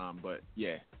another time, but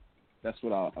yeah, that's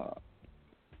what I'll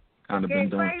kind of been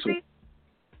doing too.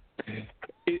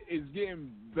 It's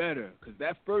getting better because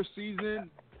that first season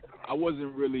I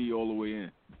wasn't really all the way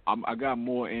in. I got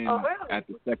more in at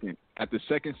the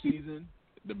second season.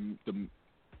 The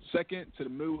second to the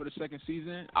middle of the second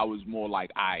season, I was more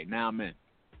like, all right, now I'm in.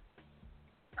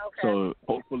 Okay. So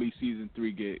hopefully season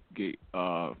 3 get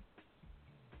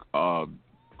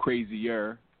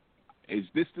crazier. Is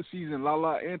this the season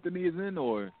Lala Anthony is in,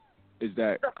 or is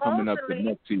that coming up the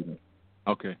next season?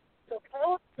 Okay.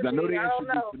 I know they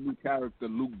introduced a new character.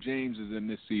 Luke James is in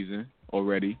this season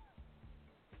already.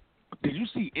 Did you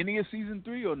see any of season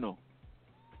 3 or no?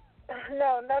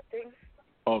 No, nothing.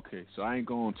 Okay, so I ain't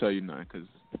going to tell you nothing because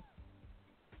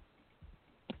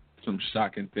some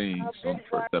shocking things on the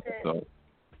first episode.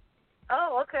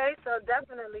 Oh, okay. So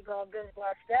definitely going to binge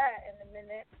watch that in a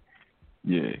minute.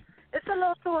 Yeah. It's a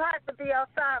little too hot to be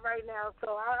outside right now,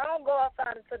 so I don't go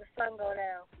outside until the sun go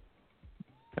down.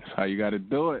 That's how you got to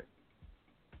do it.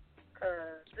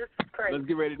 This is crazy. Let's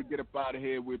get ready to get up out of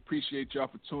here. We appreciate y'all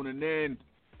for tuning in.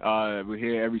 We're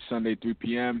here every Sunday, 3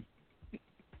 p.m.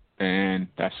 And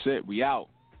that's it. We out.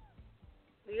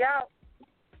 We out.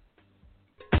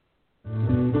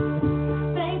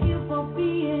 Thank you for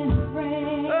being a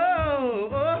friend.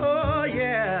 Oh,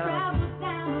 yeah. Travel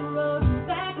down the road and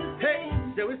back again. Hey,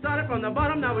 so we started from the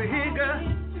bottom, now we're here, girl.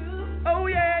 Oh,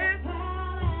 yeah.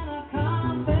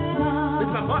 This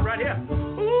is my butt right here.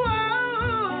 Ooh, oh.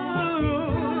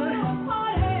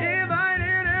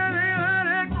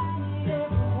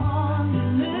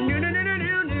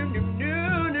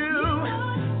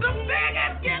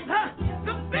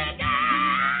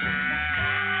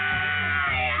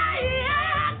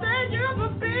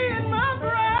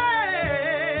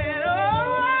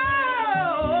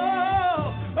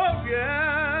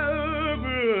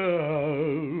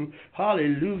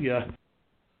 Hallelujah.